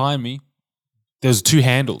 crowd behind me. There's 2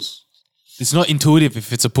 handles. It's not intuitive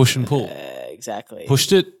if it's a push and pull. Exactly.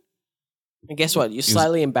 Pushed it. And guess what? You're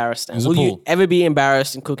slightly embarrassed now. it was a Will you pull. ever be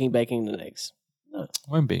embarrassed in cooking bacon and eggs? No.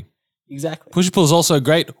 Won't be. Exactly. Push and pull is also a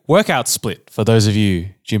great workout split for those of you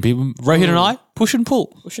gym people. Rohit and I, push and pull.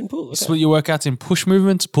 Push and pull. Okay. Split your workouts in push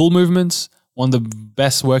movements, pull movements. One of the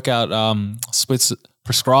best workout splits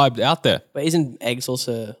prescribed out there. But isn't eggs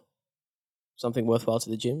also something worthwhile to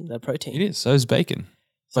the gym? That protein. It is. So is bacon.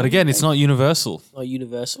 But again, it's not universal. Not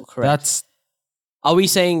universal, correct. Are we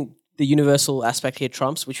saying the universal aspect here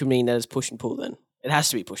trumps, which would mean that it's push and pull then? It has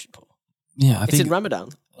to be push and pull. Yeah, It's in Ramadan.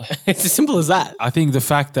 It's as simple as that. I think the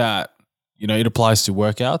fact that, it applies to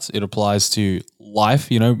workouts, it applies to life,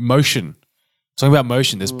 motion. Talking about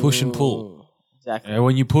motion, there's push and pull. Exactly.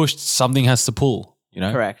 When you push, something has to pull,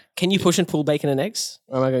 Correct. Can you push and pull bacon and eggs?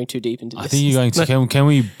 Or am I going too deep into this? I think you're going to, can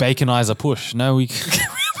we baconize a push? No, we can't.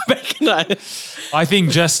 Baconize. I think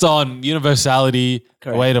just on universality,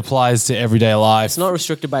 Correct. the way it applies to everyday life. It's not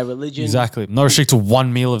restricted by religion. Exactly. Not restricted to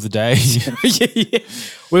one meal of the day. yeah.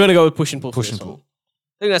 We're going to go with push and pull. Push and pull.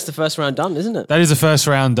 I think that's the first round done, isn't it? That is the first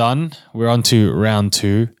round done. We're on to round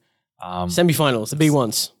 2. Semi-finals, the big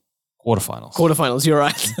ones. Quarterfinals. Quarterfinals, you're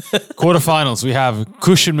right. Quarterfinals, we have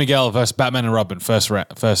Kush and Miguel versus Batman and Robin. First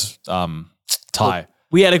tie.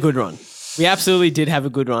 We had a good run. We absolutely did have a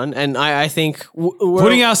good run. And I think...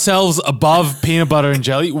 Putting ourselves above peanut butter and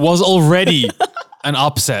jelly was already an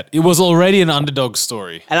upset. It was already an underdog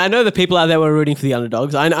story. And I know the people out there were rooting for the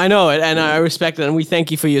underdogs. I know it, and I respect it, and we thank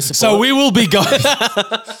you for your support. So we will be going...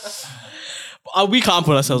 we can't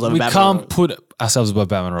put ourselves on We Batman can't Robin. put ourselves above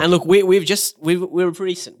Batman and Robin. And look, we're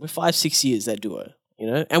recent. We're 5-6 years that duo,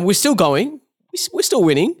 and we're still going. We're still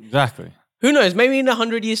winning. Exactly. Who knows? Maybe in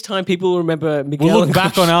 100 years' time, people will remember Miguel. We'll look and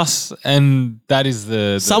back Kush. on us, and that is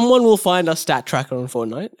the Someone will find our stat tracker on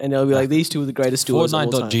Fortnite, and they'll be like, "These two are the greatest duos of all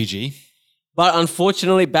time." Fortnite.gg. But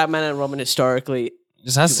unfortunately, Batman and Robin historically,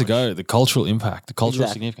 Just has to go. The cultural impact, the cultural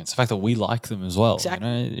Exactly. significance, the fact that we like them as well.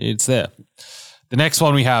 Exactly. It's there. The next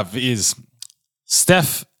one we have is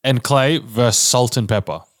Steph and Clay versus Salt and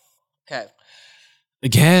Pepper. okay,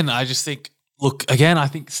 Again, I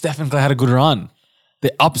think Steph and Clay had a good run. They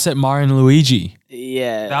upset Mario and Luigi.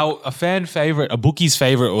 yeah, Now, a fan favorite, a bookie's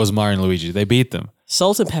favorite was Mario and Luigi. They beat them.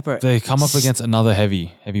 Salt and Pepper. They come up against another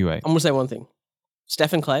heavyweight. I'm gonna say one thing: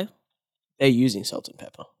 Steph and Clay, they're using Salt and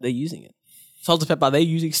Pepper. They're using it. Salt and Pepper, are they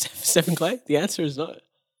using Steph and Clay? The answer is no.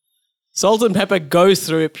 Salt and Pepper goes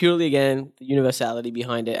through it purely, again, the universality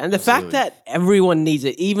behind it. And the fact that everyone needs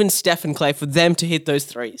it, even Steph and Clay, for them to hit those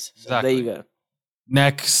threes. So Exactly. there you go.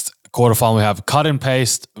 Next quarterfinal, we have Cut and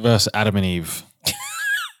Paste versus Adam and Eve.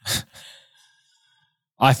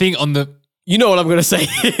 I think on the You know what I'm going to say.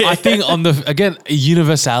 again,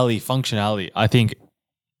 universality, functionality, I think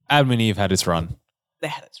Adam and Eve had its run. They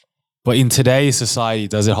had it. But in today's society,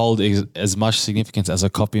 does it hold as much significance as a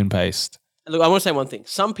copy and paste? Look, I want to say one thing.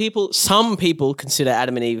 Some people consider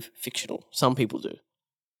Adam and Eve fictional. Some people do.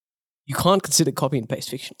 You can't consider copy and paste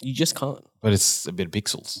fictional. You just can't. But it's a bit of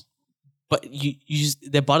pixels. But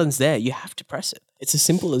their button's there. You have to press it. It's as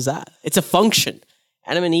simple as that. It's a function.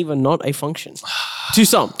 Adam and Eve are not a function. To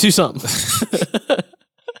some.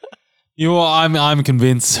 You know, I'm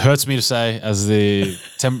convinced. Hurts me to say, as the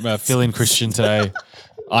fill-in Christian today.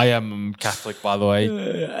 I am Catholic, by the way.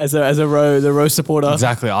 As the Rose supporter.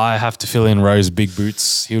 Exactly. I have to fill in Ro's big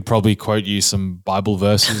boots. He would probably quote you some Bible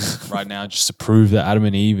verses right now just to prove that Adam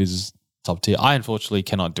and Eve is top tier. I unfortunately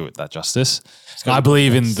cannot do it that justice. I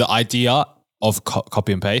believe in the idea of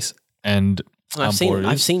copy and paste, and I've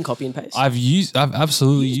seen copy and paste. I've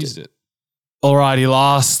absolutely used it. Alrighty,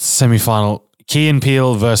 last semi-final. Key and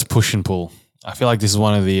Peele versus Push and Pull. I feel like this is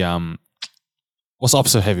one of the what's the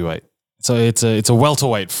opposite of heavyweight? So it's a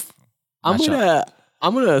welterweight. I'm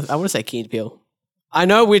gonna say Key and Peele. I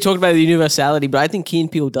know we're talking about the universality, but I think Key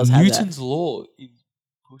and Peele does have Newton's law.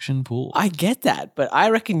 Push and pull. I get that, but I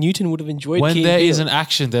reckon Newton would have enjoyed when Key there and Peele. is an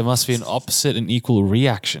action, there must be an opposite and equal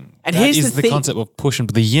reaction. And that here's is the the thing. concept of push and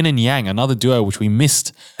the yin and yang, another duo which we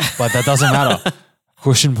missed, but that doesn't matter.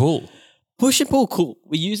 Push and pull. Push and pull, cool.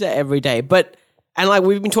 We use that every day. But, and like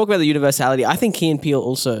we've been talking about the universality, I think Key and Peele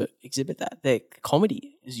also exhibit that. Their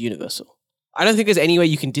comedy is universal. I don't think there's any way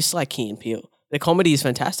you can dislike Key and Peele. Their comedy is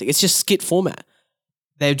fantastic. It's just skit format.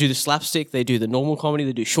 They do the slapstick, they do the normal comedy,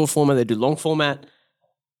 they do short format, they do long format.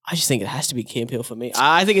 I just think it has to be Key and Peele for me.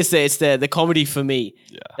 I think it's the comedy for me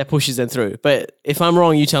that pushes them through. But if I'm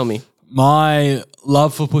wrong, you tell me. My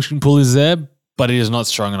love for push and pull is there, but it is not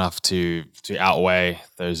strong enough to outweigh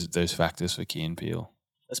those factors for Key and Peele.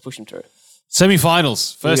 Let's push them through.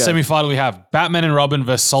 Semi-finals. First semi-final we have Batman and Robin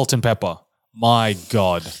versus Salt and Pepper. My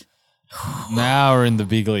God. Now we're in the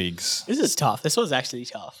big leagues. This is tough. This one's actually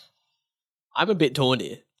tough. I'm a bit torn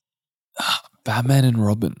here. Batman and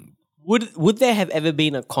Robin. Would there have ever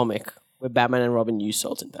been a comic where Batman and Robin use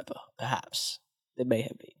salt and pepper? Perhaps. There may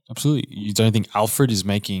have been. Absolutely. You don't think Alfred is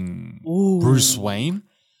making Bruce Wayne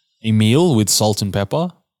a meal with salt and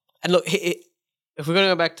pepper? And look, if we're going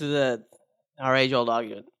to go back to our age-old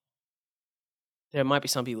argument, there might be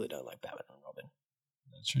some people who don't like Batman and Robin.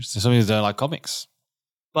 That's true. So some people don't like comics.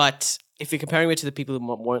 But if you're comparing it to the people who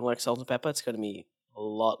won't like salt and pepper, it's going to be a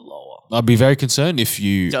lot lower. I'd be very concerned if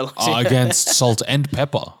you Don't like are it. against salt and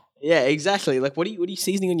pepper. Yeah, exactly. Like, what are you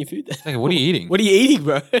seasoning on your food then? Like, what are you eating? What are you eating,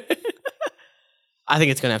 bro? I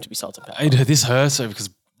think it's going to have to be salt and pepper. This hurts because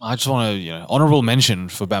I just want to, honorable mention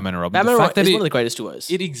for Batman and Robin. Batman the fact is that one of the greatest duos.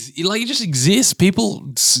 It just exists.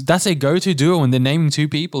 People, that's a go-to duo when they're naming two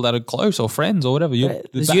people that are close or friends or whatever. There's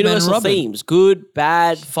Batman and universal Robin. themes. Good,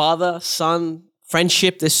 bad, father, son,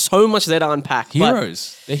 friendship. There's so much there to unpack.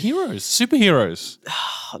 Heroes. They're heroes. Superheroes.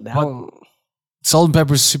 But now, Salt and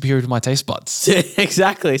pepper is superior to my taste buds.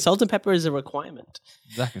 exactly. Salt and pepper is a requirement.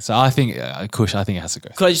 Exactly. So I think, Kush, I think it has to go.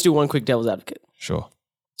 Could I just do one quick devil's advocate? Sure.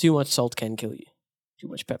 Too much salt can kill you. Too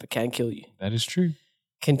much pepper can kill you. That is true.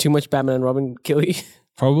 Can too much Batman and Robin kill you?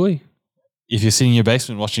 Probably. If you're sitting in your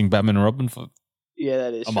basement watching Batman and Robin for Yeah,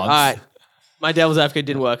 that is a true. month. All right. My devil's advocate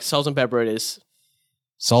didn't work. Salt and pepper it is.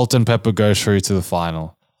 Salt and Pepper goes through to the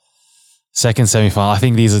final. Second semi-final. I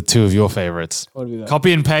think these are two of your favorites. What have we got?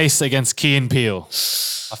 Copy and paste against Key and Peele.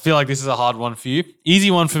 I feel like this is a hard one for you.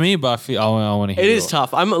 Easy one for me, but I want to hear It is yours.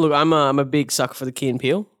 tough. I'm a big sucker for the Key and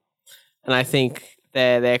Peele, and I think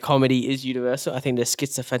their comedy is universal. I think their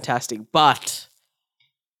skits are fantastic, but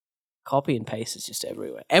copy and paste is just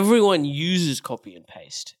everywhere. Everyone uses copy and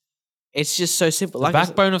paste. It's just so simple. The Like I said,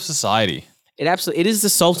 backbone of society, it is the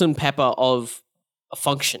salt and pepper of a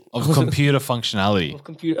function of computer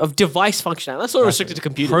functionality. of device functionality. That's not restricted to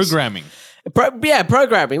computers. Programming.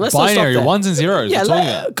 Programming. Let's not stop Binary, there. ones and zeros. Yeah, we're talking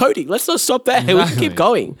about. coding. Let's not stop there. We can Exactly. keep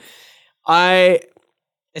going.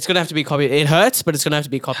 It's gonna have to be copy. It hurts, but it's gonna have to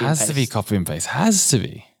be copy and Has paste. to be copy and paste. Has to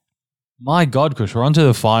be. My God, Kush, we're on to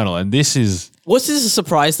the final, and this is... Was this a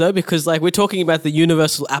surprise though? Because like we're talking about the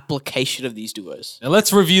universal application of these duos. Now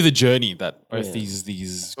let's review the journey that both Yeah.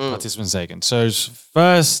 these participants taken. So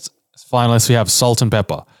first finalists, we have Salt and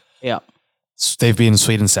Pepper. Yeah, They've been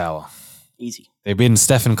Sweet and Sour. easy, They've been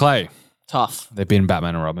Steph and Clay. tough, They've been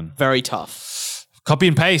Batman and Robin. very tough. Copy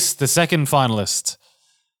and Paste, the second finalist,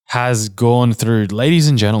 has gone through, ladies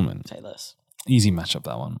and gentlemen, Say less. easy matchup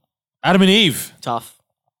that one. Adam and Eve Tough,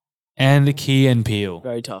 and Key and Peele.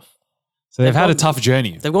 very tough. So they've had a gone- tough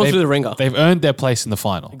journey. They've gone through the ringer. They've earned their place in the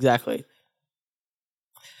final. Exactly.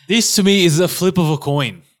 This to me is a flip of a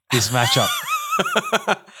coin, this matchup.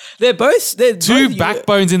 They're Two both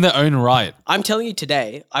backbones in their own right. I'm telling you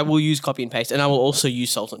today, I will use copy and paste, and I will also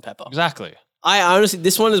use salt and pepper. Exactly. I honestly,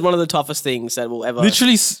 this one is one of the toughest things that will ever.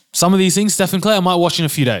 Literally, some of these things, Steph and Clay, I might watch in a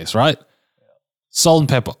few days, right? Salt and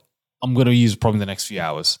Pepper, I'm going to use probably the next few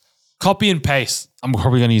hours. Copy and Paste, I'm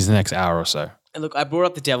probably going to use the next hour or so. And look, I brought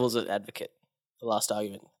up the devil's advocate, the last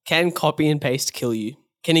argument. Can copy and paste kill you?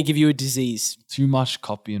 Can it give you a disease? Too much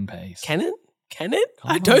copy and paste. Can it? Can it?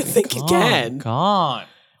 I don't think it can. Can't.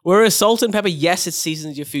 Whereas salt and pepper, yes, it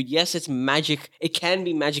seasons your food. Yes, it's magic. It can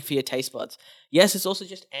be magic for your taste buds. Yes, it's also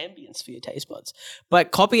just ambience for your taste buds.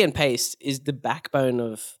 But copy and paste is the backbone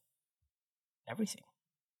of everything.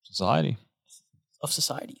 Society. Of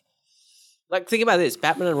society. Like, think about this.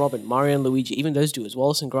 Batman and Robin, Mario and Luigi, even those duos,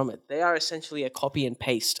 Wallace and Gromit, they are essentially a copy and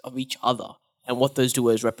paste of each other and what those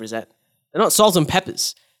duos represent. They're not salt and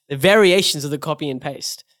peppers. They're variations of the copy and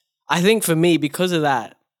paste. I think for me, because of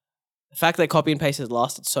that, the fact that copy and paste has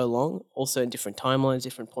lasted so long, also in different timelines,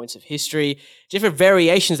 different points of history, different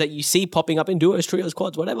variations that you see popping up in duos, trios,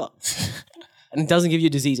 quads, whatever. And it doesn't give you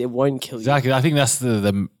a disease. It won't kill you. Exactly. I think that's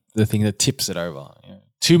the thing that tips it over. Yeah.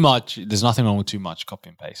 Too much, there's nothing wrong with too much copy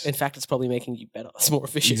and paste. In fact, it's probably making you better. It's more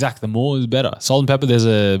efficient. Exactly. The more is better. Salt and pepper, there's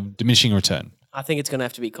a diminishing return. I think it's going to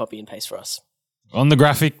have to be copy and paste for us. On the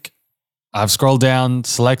graphic, I've scrolled down,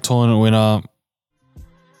 select tournament winner,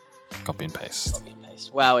 copy and paste. Copy and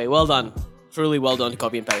paste. Wowie, well done. Truly well done to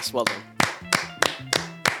copy and paste. Well done.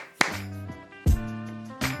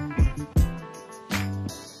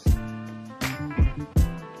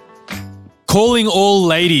 Calling all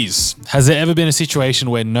ladies. Has there ever been a situation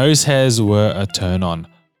where nose hairs were a turn on?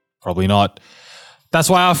 Probably not. That's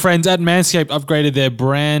why our friends at Manscaped upgraded their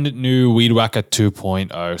brand new Weed Whacker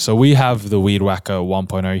 2.0. So we have the Weed Whacker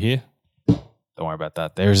 1.0 here. Don't worry about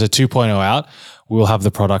that. There's a 2.0 out. We'll have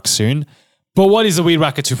the product soon. But what is the Weed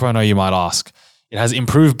Whacker 2.0, you might ask? It has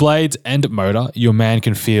improved blades and motor. Your man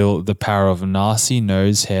can feel the power of nasty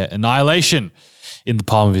nose hair annihilation in the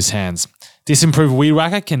palm of his hands. This improved Weed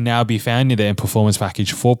Whacker can now be found in their Performance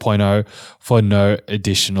Package 4.0 for no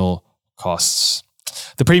additional costs.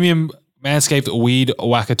 The premium Manscaped Weed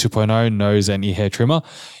Whacker 2.0 nose and ear hair trimmer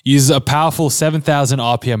uses a powerful 7,000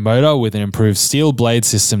 RPM motor with an improved steel blade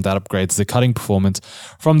system that upgrades the cutting performance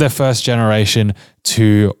from their first generation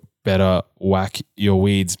to better whack your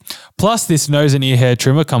weeds. Plus, this nose and ear hair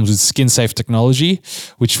trimmer comes with skin-safe technology,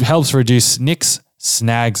 which helps reduce nicks,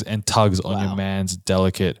 snags, and tugs on your man's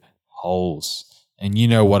delicate holes. And you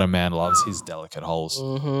know what a man loves, his delicate holes.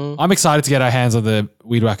 Mm-hmm. I'm excited to get our hands on the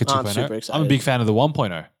Weed Whacker 2.0. I'm super excited. I'm a big fan of the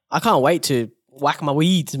 1.0. I can't wait to whack my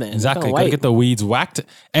weeds, man. Exactly. Got to get the weeds whacked.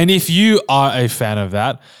 And if you are a fan of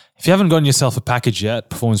that, if you haven't gotten yourself a package yet,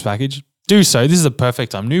 performance package, do so. This is the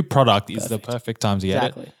perfect time. New product is the perfect time to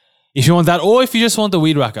get it. If you want that, or if you just want the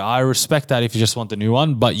Weed Whacker, I respect that if you just want the new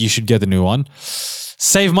one, but you should get the new one.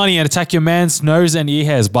 Save money and attack your man's nose and ear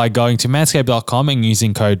hairs by going to manscaped.com and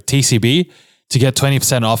using code TCB to get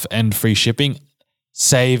 20% off and free shipping.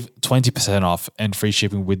 Save 20% off and free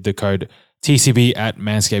shipping with the code TCB at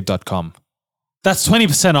manscaped.com. That's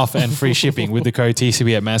 20% off and free shipping with the code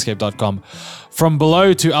TCB at manscaped.com. From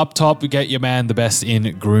below to up top, get your man the best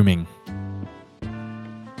in grooming.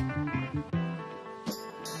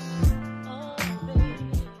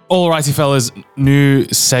 Alrighty, fellas, new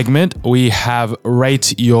segment. We have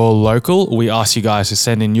Rate Your Local. We ask you guys to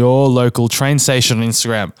send in your local train station on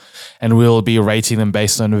Instagram, and we'll be rating them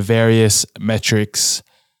based on various metrics.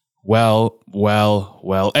 Well,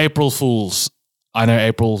 April Fools. I know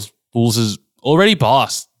April Fools is already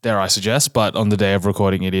past, dare I suggest, but on the day of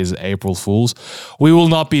recording, it is April Fools. We will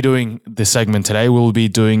not be doing this segment today. We'll be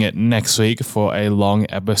doing it next week for a long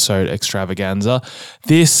episode extravaganza.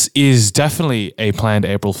 This is definitely a planned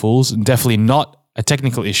April Fools, definitely not a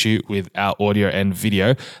technical issue with our audio and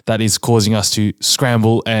video that is causing us to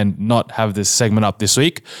scramble and not have this segment up this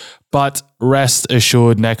week. But rest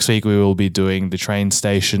assured, next week we will be doing the train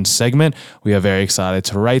station segment. We are very excited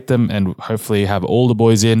to rate them and hopefully have all the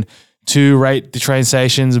boys in to rate the train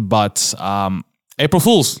stations, but April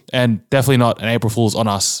Fools, and definitely not an April Fools on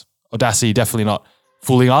us. Audacity definitely not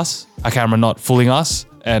fooling us. Our camera not fooling us,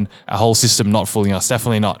 and our whole system not fooling us.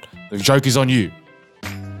 Definitely not. The joke is on you.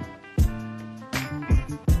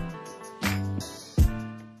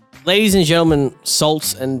 Ladies and gentlemen,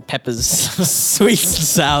 salts and peppers, sweets and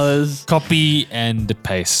sours. Copy and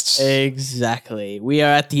paste. Exactly. We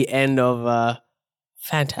are at the end of a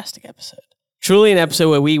fantastic episode. Truly an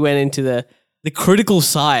episode where we went into the critical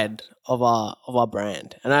side of our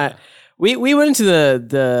brand. And we went into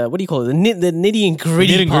the what do you call it? The nitty and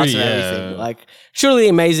gritty parts of everything. Like, truly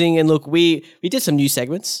amazing. And look, we did some new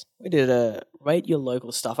segments. We did rate your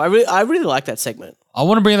local stuff. I really like that segment. I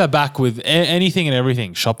want to bring that back with anything and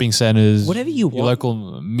everything. Shopping centers. Whatever you want. Your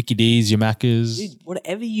local Mickey D's, your Macca's. Dude,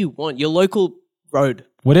 whatever you want. Your local road.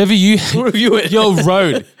 Whatever you... Review it. Your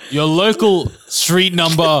road. Your local street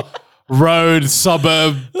number, road,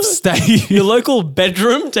 suburb, state. Your local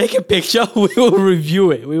bedroom. Take a picture. We will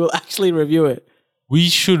review it. We will actually review it. We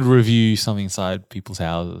should review something inside people's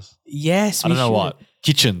houses. Yes, I don't know what.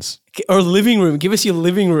 kitchens. Or living room. Give us your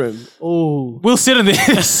living room. Oh. We'll sit in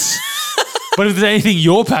this. But if there's anything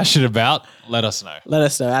you're passionate about, let us know. Let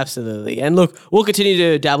us know, absolutely. And look, we'll continue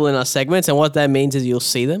to dabble in our segments, and what that means is you'll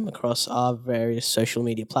see them across our various social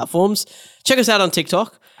media platforms. Check us out on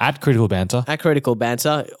TikTok. At Critical Banter. At Critical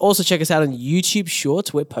Banter. Also check us out on YouTube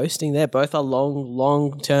Shorts. We're posting there. Both are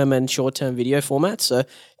long-term and short-term video formats. So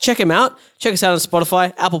check them out. Check us out on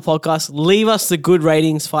Spotify, Apple Podcasts. Leave us the good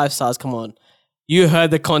ratings, 5 stars. Come on. You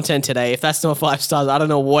heard the content today. If that's not 5 stars, I don't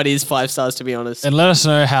know what is 5 stars, to be honest. And let us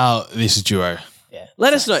know how this duo. Yeah.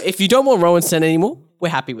 Let us know. If you don't want Rowan Sen anymore, we're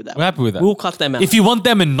happy with that. We're happy with that. We'll cut them out. If you want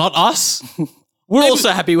them and not us, we're also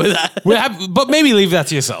happy with that. we're happy, but maybe leave that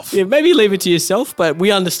to yourself. Yeah, maybe leave it to yourself, but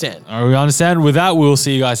we understand. All right, we understand. With that, we'll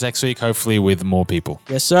see you guys next week, hopefully with more people.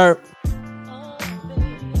 Yes, sir.